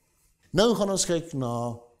is. Nou gaan ons kyk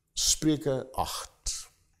na Spreuke 8.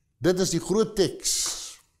 Dit is die groot teks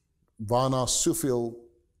waarna soveel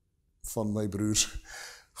van my broers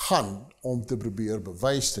gaan om te probeer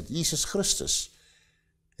bewys dat Jesus Christus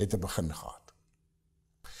het 'n begin gehad.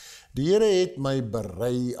 Die Here het my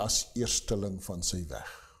berei as eersteling van sy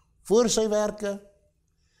weg. Voor sy werke,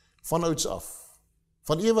 van ouds af,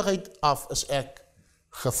 van ewigheid af is ek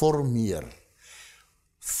geformeer.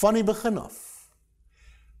 Van die begin af,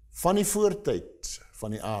 van die voortyd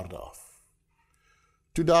van die aarde af.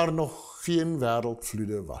 Toe daar nog geen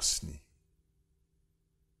wêreldvloede was nie.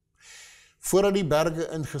 Voordat die berge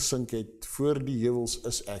ingesink het, voor die heuwels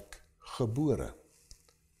is ek gebore.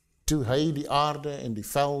 Toe hy die aarde en die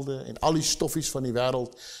velde en al die stoffies van die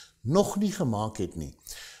wêreld nog nie gemaak het nie.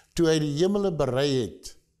 Toe hy die hemele berei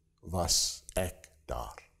het, was ek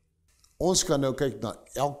daar. Ons kan nou kyk na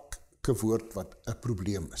elke woord wat 'n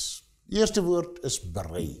probleem is. Die eerste woord is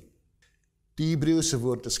berei. Die Hebreëse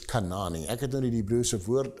woord is kanani. Ek het nou nie die Hebreëse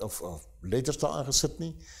woord of letters daar aangesit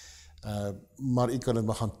nie, maar u kan dit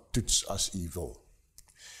maar gaan toets as u wil.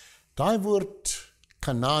 Daai woord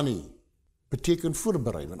kanani beteken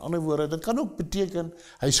voorberei. Met ander woorde, dit kan ook beteken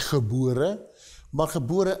hy's gebore, maar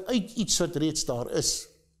gebore uit iets wat reeds daar is.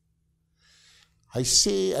 Hy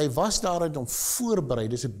sê, hy was daaruit om voorberei,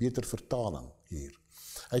 dis 'n beter vertaling hier.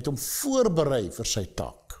 Hy het hom voorberei vir sy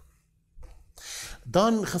taak.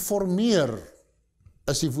 Dan geformeer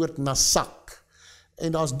is die woord nasak.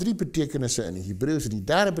 En daar's drie betekenisse in die Hebreëus. Die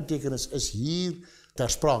derde betekenis is hier ter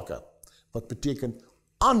sprake, wat beteken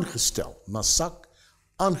aangestel. Nasak,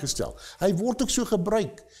 aangestel. Hy word ook so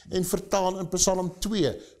gebruik en vertaal in Psalm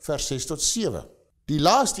 2, vers 6 tot 7. Die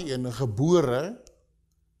laaste een, gebore,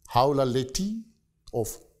 haulaleti,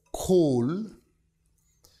 of kol,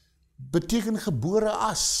 beteken gebore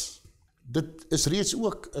as. Dit is reeds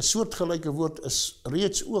ook, 'n soortgelyke woord is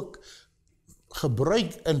reeds ook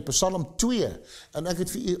gebruik in Psalm 2, en ek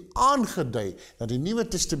het vir u aangedui dat die Nuwe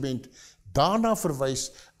Testament daarna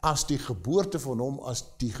verwys as die geboorte van hom, as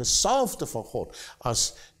die gesalfde van God,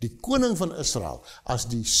 as die koning van Israel, as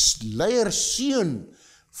die leier Seun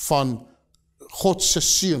van God se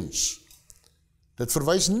seuns. Dit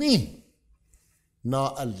verwys nie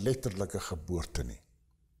na 'n letterlike geboorte nie.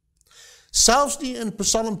 Selfs nie in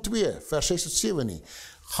Psalm 2, vers 6 tot 7 nie,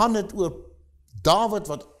 gaan dit oor Dawid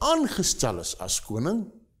wat aangestel is as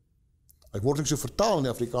koning. Hy word ook so vertaal in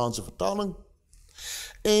die Afrikaanse vertaling.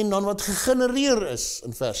 En dan wat gegenereer is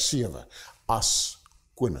in vers 7 as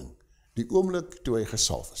koning. Die oomblik toe hy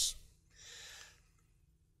gesalf is.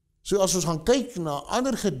 So as ons gaan kyk na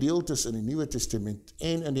ander gedeeltes in die Nuwe Testament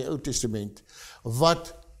en in die Ou Testament,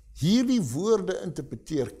 wat hierdie woorde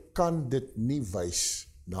interpreteer, kan dit nie wys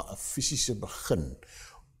na 'n fisiese begin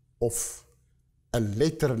of 'n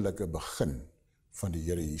letterlike begin van die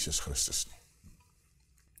Here Jesus Christus nie.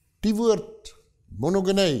 Die woord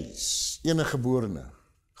monogenes, eniggeborene.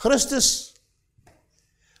 Christus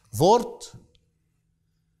word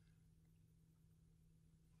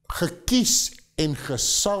gekies en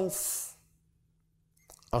gesalf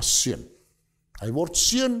as seun. Hy word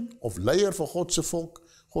seun of leier van God se volk,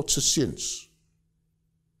 God se seuns.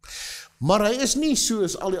 Maar hy is nie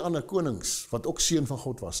soos al die ander konings, wat ook seun van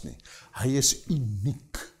God was nie. Hy is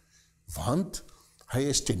uniek, want hy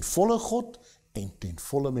is ten volle God en ten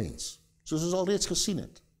volle mens, soos ons al reeds gesien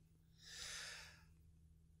het.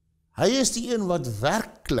 Hy is die een wat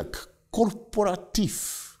werklik,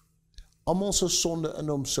 korporatief, almal se sonde in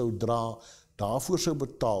hom sou dra, daarvoor sou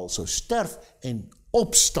betaal, sou sterf en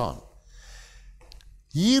opstaan.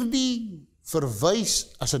 Hierdie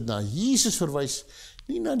verwys, as dit na Jesus verwys,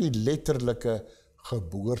 nie na die letterlike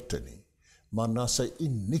geboorte nie, maar na sy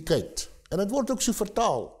uniekheid. En dit word ook so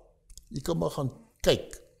vertaal. Jy kan maar gaan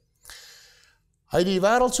kyk. Hy het die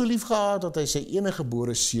wêreld so lief gehad, dat hy sy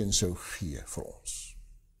eniggebore seun sou gee vir ons.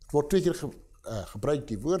 Het word 2 keer gebruik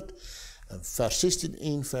die woord, in vers 16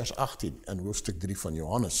 en vers 18, in hoofstuk 3 van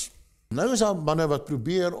Johannes. Nou is daar manne wat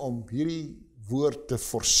probeer om hierdie woord te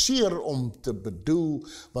forceer om te bedoel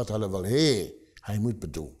wat hulle wil hê, hy moet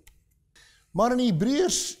bedoel. Maar in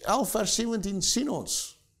Hebreërs 11 vers 17 sien ons,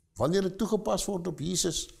 wanneer dit toegepas word op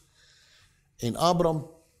Jesus, en Abraham,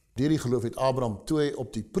 deur die geloof het Abraham, toe hy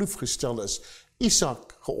op die proef gestel is,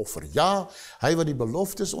 Isak geoffer. Ja, hy wat die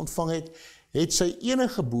beloftes ontvang het, het sy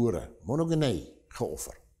eniggebore, monogenei,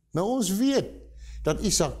 geoffer. Nou ons weet, dat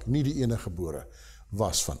Isak nie die eniggebore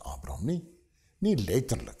was van Abraham nie, nie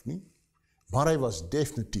letterlik nie, maar hy was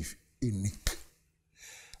definitief uniek.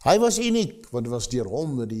 Hy was uniek, want het was deur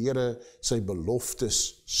hom dat die Here sy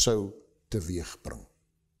beloftes sou teweegbring.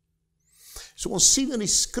 So ons sien in die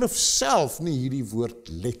skrif self nie hierdie woord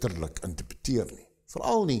letterlik interpreteer nie.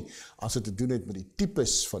 Veral nie as dit te doen het met die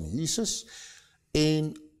types van Jesus,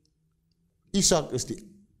 en Isak is die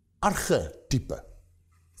archetype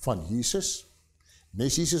van Jesus.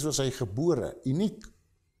 Nes Jesus was hy gebore, uniek.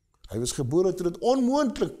 Hy was gebore toe dit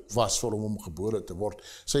onmoontlik was vir hom om gebore te word.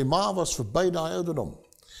 Sy ma was verby daai ouderdom.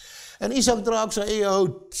 En Isak dra ook sy eie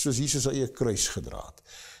hout, soos Jesus sy eie kruis gedra het.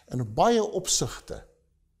 In baie opsigte,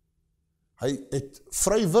 hy het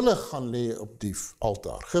vrywillig gaan lê op die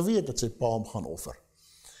altaar, geweet dat sy pa hom gaan offer.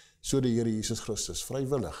 So die Here Jesus Christus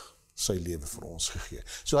vrywillig sy lewe vir ons gegee.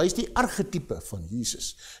 So hy is die archetype van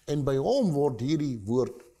Jesus. En by hom word hierdie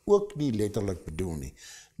woord ook nie letterlik bedoel nie.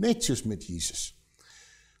 Net soos met Jesus.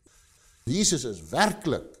 Jesus is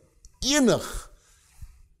werklik enig.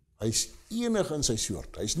 Hy is enig in sy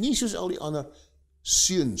soort. Hy is nie soos al die ander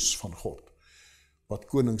seuns van God, wat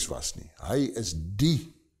konings was nie. Hy is die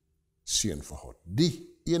seun van God, die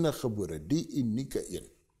eniggebore, die unieke een.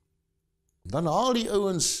 Dan haal die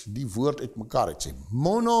ouens die woord uit mekaar. Het sê,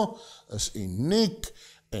 mono is uniek,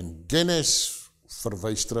 en genes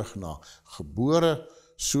verwys terug na gebore,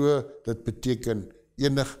 so dit beteken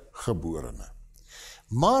eniggeborene.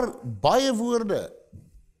 Maar baie woorde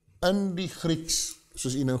in die Grieks,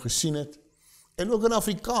 soos u nou gesien het, en ook in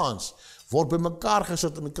Afrikaans, word by mekaar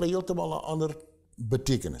gesit en kry heeltemal 'n ander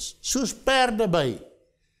betekenis. Soos perdeby.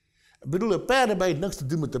 Ek bedoel, 'n perdeby het niks te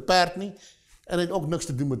doen met 'n perd nie, en het ook niks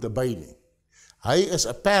te doen met 'n by nie. Hy is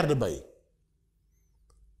 'n perdeby.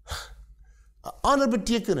 'n ander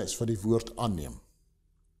betekenis wat die woord aanneem.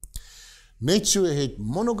 Net so het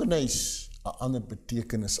monogenes 'n ander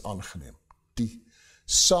betekenis aangeneem. Die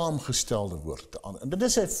saamgestelde woord. En dit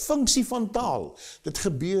is 'n funksie van taal. Dit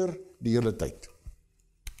gebeur die hele tyd.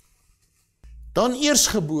 Dan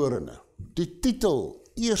eersgeborene. Die titel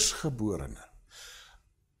Eersgeborene.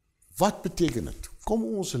 Wat beteken dit? Kom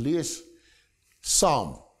ons lees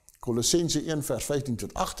saam. Kolossense 1 vers 15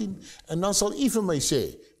 tot 18, en dan sal u vir my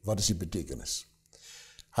sê, wat is die betekenis?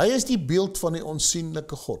 Hy is die beeld van die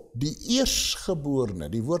onsienlike God, die eersgeborene,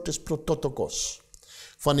 die woord is prototokos,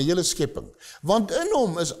 van die hele skepping. Want in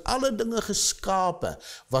hom is alle dinge geskape,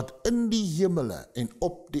 wat in die hemele en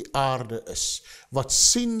op die aarde is, wat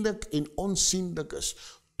sienlik en onsienlik is,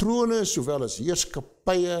 trone sowel as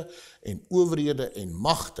heerskapye en owerhede en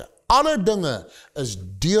magte. Alle dinge is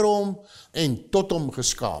deur hom en tot hom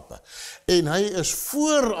geskape. En hy is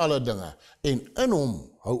voor alle dinge en in hom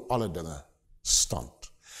hou alle dinge stand.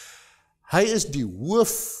 Hy is die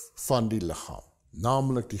hoof van die liggaam,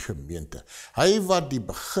 naamlik die gemeente. Hy wat die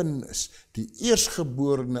begin is, die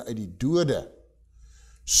eersgeborene uit die dode,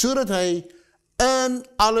 sodat hy in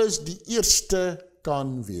alles die eerste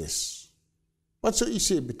kan wees. Wat sou u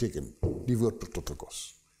sê beteken die woord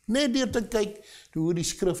prototokos? Net deur te kyk hoe die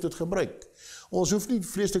skrif dit gebruik. Ons hoef nie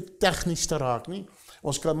vreeslik tegnies te raak nie.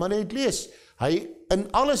 Ons kan maar net lees. Hy in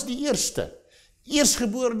alles die eerste,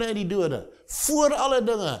 eersgeborene uit die dode, voor alle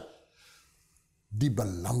dinge, die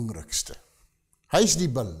belangrikste. Hy is die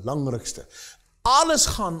belangrikste. Alles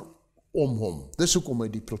gaan om hom. Dis hoekom hy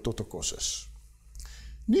die prototokos is.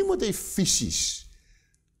 Nie moet hy fisies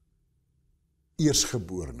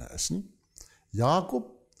eersgeborene is nie.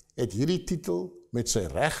 Jakob het hierdie titel met sy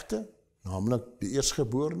regte, naamlik die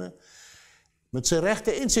eersgeborene, met sy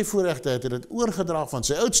regte en sy voorregte het hy dit oorgedra van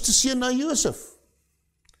sy oudste seun na Josef.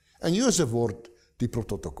 En Josef word die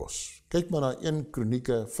prototokos. Kyk maar na 1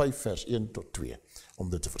 Kronieke 5 vers 1 tot 2, om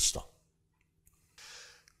dit te verstaan.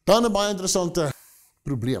 Dan 'n baie interessante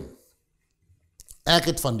probleem. Ek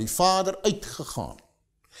het van die Vader uitgegaan.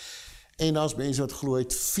 En daar's mense wat glo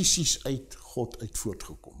het fisies uit God uit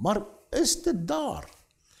voortgekom. Maar is dit daar?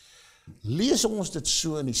 lees ons dit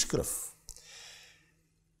so in die skrif.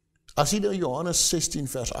 As jy nou Johannes 16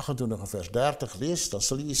 vers 28 en vers 30 lees, dan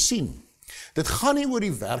sal jy sien, dit gaan nie oor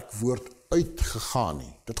die werkwoord uitgegaan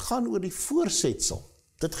nie, dit gaan oor die voorsetsel,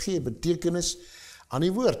 dit gee betekenis aan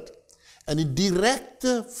die woord, en die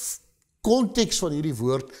direkte konteks van hierdie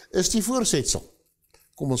woord is die voorsetsel.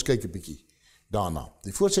 Kom ons kyk 'n bietjie daarna.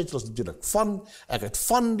 Die voorsetsel is natuurlijk ek het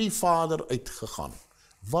van die Vader uitgegaan.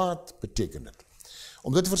 Wat beteken dit?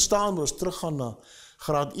 Om dit te verstaan, moet ons teruggaan na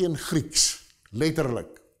graad 1 Grieks,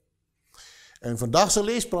 letterlik. En vandag se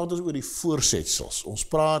les praat ons oor die voorsetsels. Ons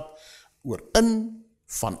praat oor in,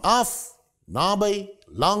 vanaf, naby,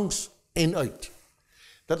 langs en uit.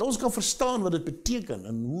 Dat ons kan verstaan wat dit beteken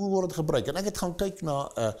en hoe word dit gebruik. En ek het gaan kyk na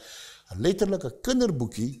 'n letterlike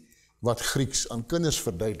kinderboekie wat Grieks aan kinders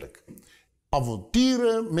verduidelik.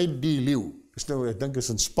 Avonture met die leeu. Dis nou, ek dink is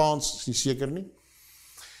in Spaans, is nie seker nie.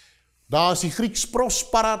 Daar is die Grieks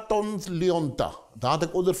prosparaton leonta. Daar het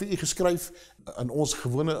ek onder vir u geskryf in ons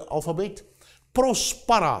gewone alfabet.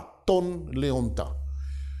 Prosparaton leonta.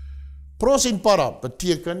 Pros en para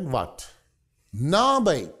beteken wat?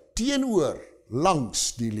 Naby, teenoor,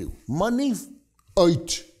 langs die leeu, maar nie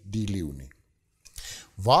uit die leeu nie.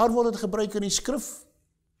 Waar word dit gebruik in die skrif?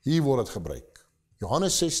 Hier word dit gebruik.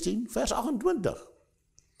 Johannes 16 vers 28.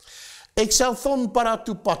 Exelthon para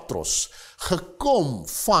tu patros, gekom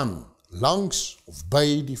van, langs of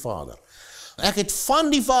by die Vader. Ek het van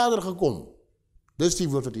die Vader gekom. Dis die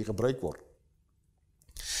woord wat hier gebruik word.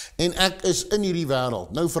 En ek is in hierdie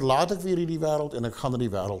wêreld. Nou verlaat ek weer hierdie wêreld en ek gaan na die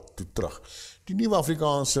wêreld toe terug. Die nuwe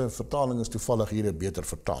Afrikaanse vertaling is toevallig hier 'n beter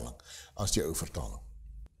vertaling as die ou vertaling.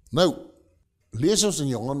 Nou, lees ons in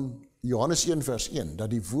Johannes 1 vers 1, dat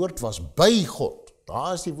die woord was by God.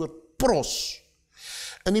 Daar is die woord pros.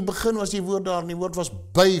 In die begin was die woord daar en die woord was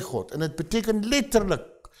by God. En dit beteken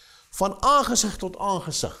letterlik van aangesig tot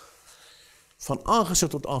aangesig. Van aangesig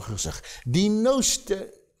tot aangesig. Die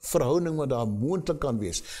nouste verhouding wat daar moontlik kan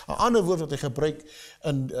wees. 'n ander woord wat hy gebruik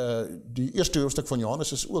in die eerste hoofstuk van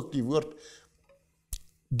Johannes is ook die woord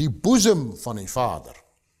die boezem van die Vader.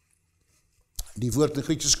 Die woord in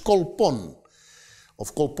Grieks is kolpon,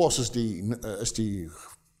 of kolpos is die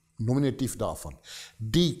nominatief daarvan.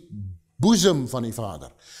 Die boezem van die Vader.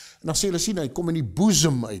 En dan sê hulle sien, hy kom in die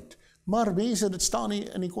boezem uit. Maar mense, dit staan nie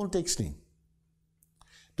in die konteks nie.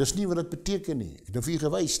 Dis nie wat dit beteken nie. Ek het vir u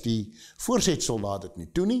gewys, die voorsetsel laat dit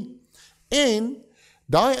nie toe nie. En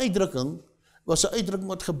daai uitdrukking was 'n uitdrukking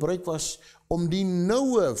wat gebruik was om die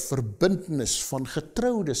noue verbintenis van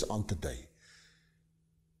getroudes aan te dui.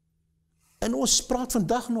 En ons praat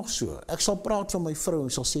vandag nog so. Ek sal praat van my vrou en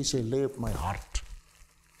sal sê sy lê op my hart.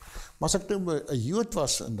 Maar as ek nou 'n Jood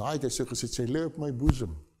was en daai het so gesê sy lê op my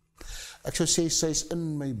boezem. Ek sou sê sy's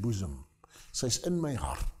in my boezem. Sy's in my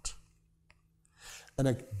hart. En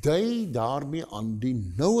ek dui daarmee aan die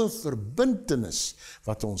noue verbintenis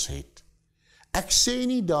wat ons het. Ek sê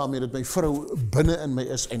nie daarmee dat my vrou binne in my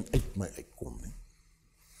is en uit my uitkom nie.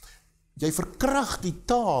 Jy verkrag die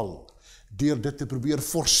taal deur dit te probeer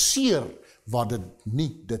forceer wat dit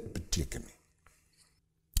nie dit beteken nie.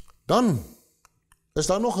 Dan is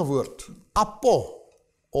daar nog 'n woord, apo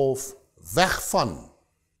of weg van.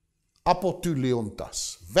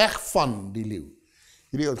 Apotuleontas, weg van die leeu.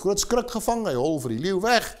 Hierdie het groot skrik gevang, hy hol vir die leeu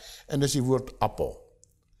weg, en dis die woord apo.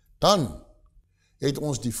 Dan het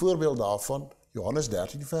ons die voorbeeld daarvan, Johannes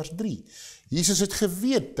 13 vers 3. Jesus het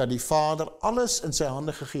geweet dat die Vader alles in sy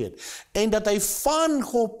hande gegee het, en dat hy van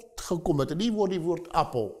God gekom het, en die woord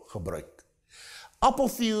apo gebruik.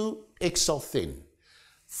 Apotheu exalthen.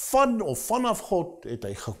 Van of vanaf God het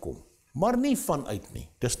hy gekom, maar nie vanuit nie.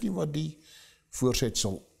 Dis nie wat die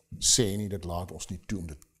voorsetsel sê nie, dit laat ons nie toe om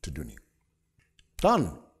dit te doen nie.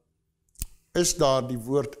 Dan is daar die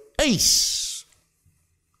woord eis.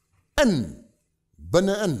 In,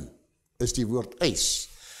 binnein, is die woord eis.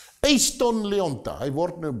 Eiston leonta, hy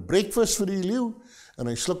word nou breakfast vir die leeu, en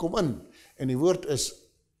hy sluk hom in, en die woord is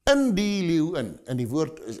in die leeu in, en die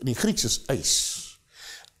woord in die Grieks is eis.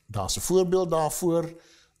 Daar is 'n voorbeeld daarvoor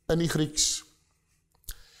in die Grieks.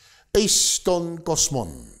 Eiston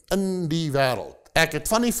kosmon, in die wêreld. Ek het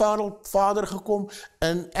van die Vader gekom,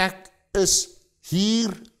 en ek is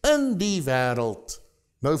hier in die wêreld.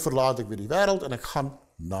 Nou verlaat ek weer die wêreld, en ek gaan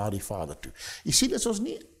na die Vader toe. Jy sien,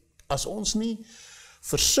 as ons nie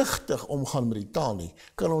versigtig omgaan met die taal nie,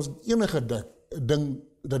 kan ons enige ding,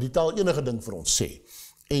 dat die taal enige ding vir ons sê.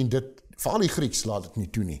 En dit, veral die Grieks laat dit nie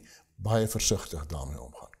toe nie, baie versigtig daarmee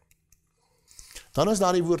omgaan. Dan is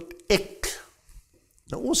daar die woord ek.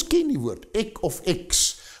 Nou ons ken die woord ek of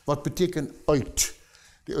eks, wat beteken uit.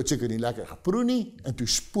 Die oud seker nie lekker geproe nie, en toe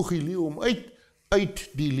spoeg die leeu hom uit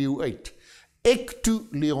die leeu uit. Ek toe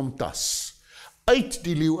leontas, uit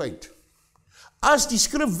die leeu uit. As die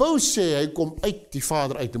skrif wou sê, hy kom uit die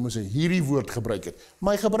Vader uit, dan moes hy hierdie woord gebruik het.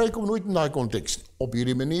 Maar hy gebruik hom nooit in daai konteks, op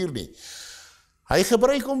hierdie manier nie. Hy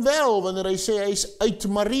gebruik hom wel, wanneer hy sê, hy is uit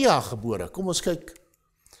Maria gebore. Kom ons kyk.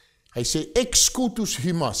 Hy sê, ex scotus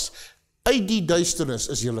humas, uit die duisternis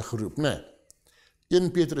is julle geroep, nee.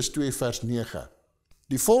 1 Petrus 2 vers 9.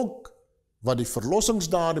 Die volk wat die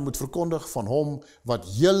verlossingsdade moet verkondig van hom, wat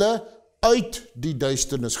julle uit die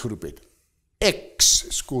duisternis geroep het. Ex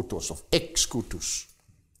scotus of ex scotus.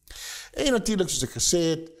 En natuurlijk, soos ek gesê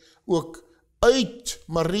het, ook uit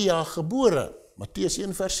Maria gebore. Mattheus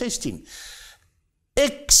 1 vers 16.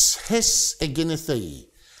 Ex hes egenethei.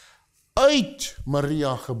 Uit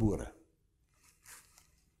Maria gebore.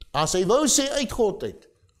 As hy wou sê uit God uit,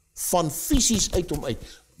 van fisies uit hom uit,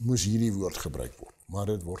 moes hierdie woord gebruik word.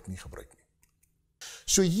 Maar dit word nie gebruik nie.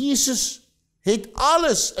 So Jesus het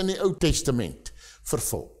alles in die Ou Testament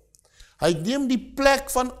vervul. Hy neem die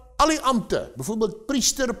plek van al die ampte, byvoorbeeld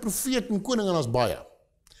priester, profeet en koning en as baie.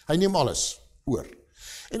 Hy neem alles oor.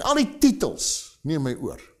 En al die titels neem hy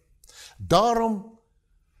oor. Daarom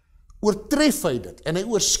oortref hy dit en hy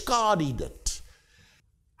oorskadu dit.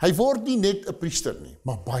 Hy word nie net 'n priester nie,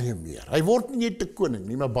 maar baie meer. Hy word nie net 'n koning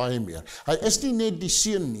nie, maar baie meer. Hy is nie net die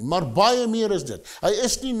seun nie, maar baie meer is dit. Hy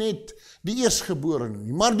is nie net die eersgeborene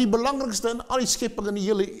nie, maar die belangrikste in al die skepping in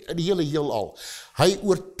die hele heelal. Hy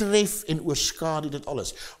oortref en oorskadu dit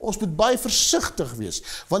alles. Ons moet baie versigtig wees,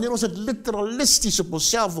 wanneer ons dit literalisties op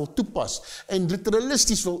onsself wil toepas, en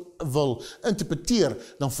literalisties wil interpreteer,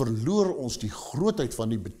 dan verloor ons die grootheid van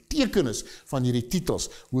die betekenis van hierdie titels,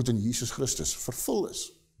 hoe het in Jesus Christus vervul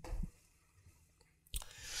is.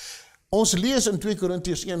 Ons lees in 2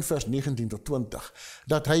 Korintiërs 1 vers 19 tot 20,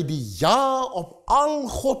 dat hy die ja op al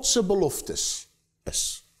Godse beloftes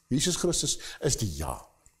is. Jesus Christus is die ja.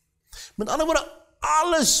 Met ander woorde,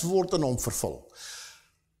 alles word in hom vervul.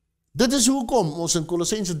 Dit is hoekom ons in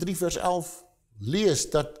Kolossense 3 vers 11 lees,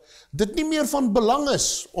 dat dit nie meer van belang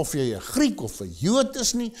is, of jy 'n Griek of 'n Jood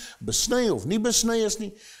is nie, besny of nie besny is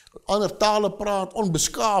nie, ander tale praat,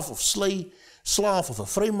 onbeskaaf of slaaf of 'n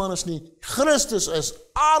vryman is nie. Christus is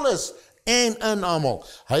alles en in almal.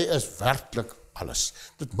 Hy is werklik alles.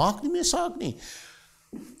 Dit maak nie meer saak nie.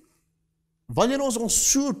 Wanneer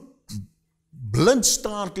ons so blind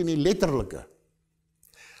staar teen die letterlike,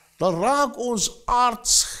 dan raak ons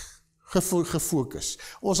aards gefokus.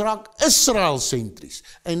 Ons raak Israel-sentries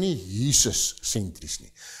en nie Jesus-sentries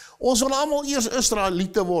nie. Ons wil almal eers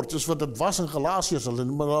Israeliete word, soos wat dit was in Galasiërs,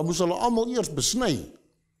 maar dan moes hulle almal eers besny.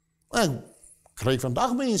 En kry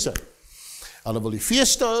vandag mense. Hulle wil die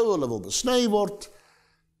feeste hou, hulle wil besny word,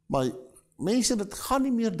 maar mense, dit gaan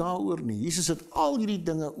nie meer daaroor nie. Jesus het al hierdie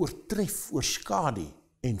dinge oortref, oorskadu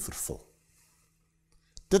en vervul.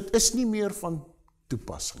 Dit is nie meer van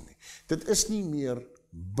toepassing nie. Dit is nie meer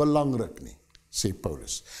belangrik nie, sê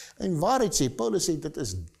Paulus. En waarheid sê Paulus, sê dit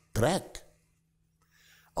is drek.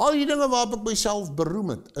 Al die dinge waarop ek myself beroem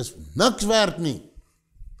het, is niks werd nie,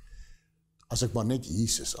 as ek maar net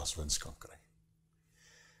Jesus as wins kan kry.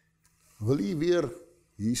 Wil u weer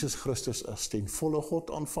Jesus Christus as ten volle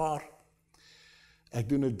God aanvaar? Ek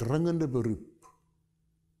doen 'n dringende beroep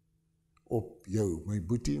op jou, my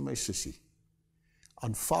boetie en my sussie.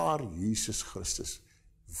 Aanvaar Jesus Christus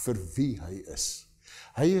vir wie hy is.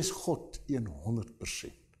 Hy is God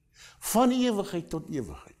 100%. Van ewigheid tot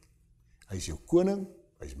ewigheid. Hy is jou koning,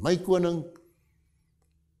 hy is my koning.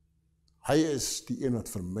 Hy is die een wat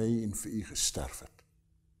vir my en vir u gesterf het.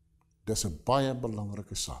 Dis 'n baie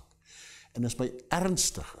belangrike saak. En is my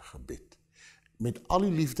ernstige gebed, met al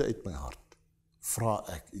die liefde uit my hart, vra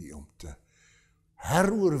ek u om te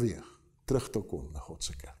heroorweeg, terug te kom na God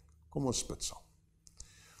se kerk. Kom ons bid saam.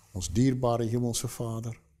 Ons dierbare hemelse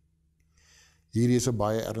Vader, hierdie is 'n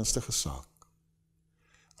baie ernstige saak.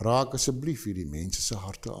 Raak asseblief hierdie mense se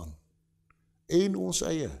harte aan, en ons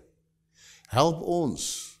eie. Help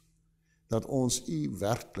ons, dat ons u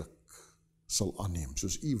werklik sal aanneem,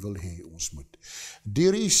 soos u wil hê ons moet.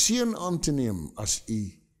 Deur u seun aan te neem as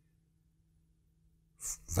u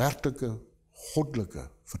werklike, goddelike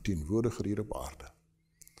verteenwoordiger hier op aarde.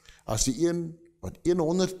 As die een wat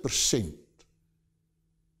 100%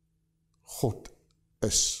 God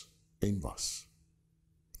is en was.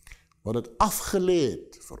 Wat het afgelê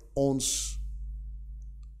het vir ons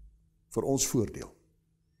voordeel.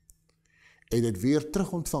 En dit weer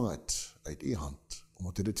terug ontvang het uit u hand,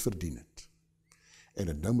 omdat hy dit verdien het. En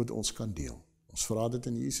dit nou met ons kan deel. Ons vra dit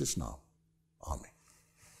in Jesus naam. Amen.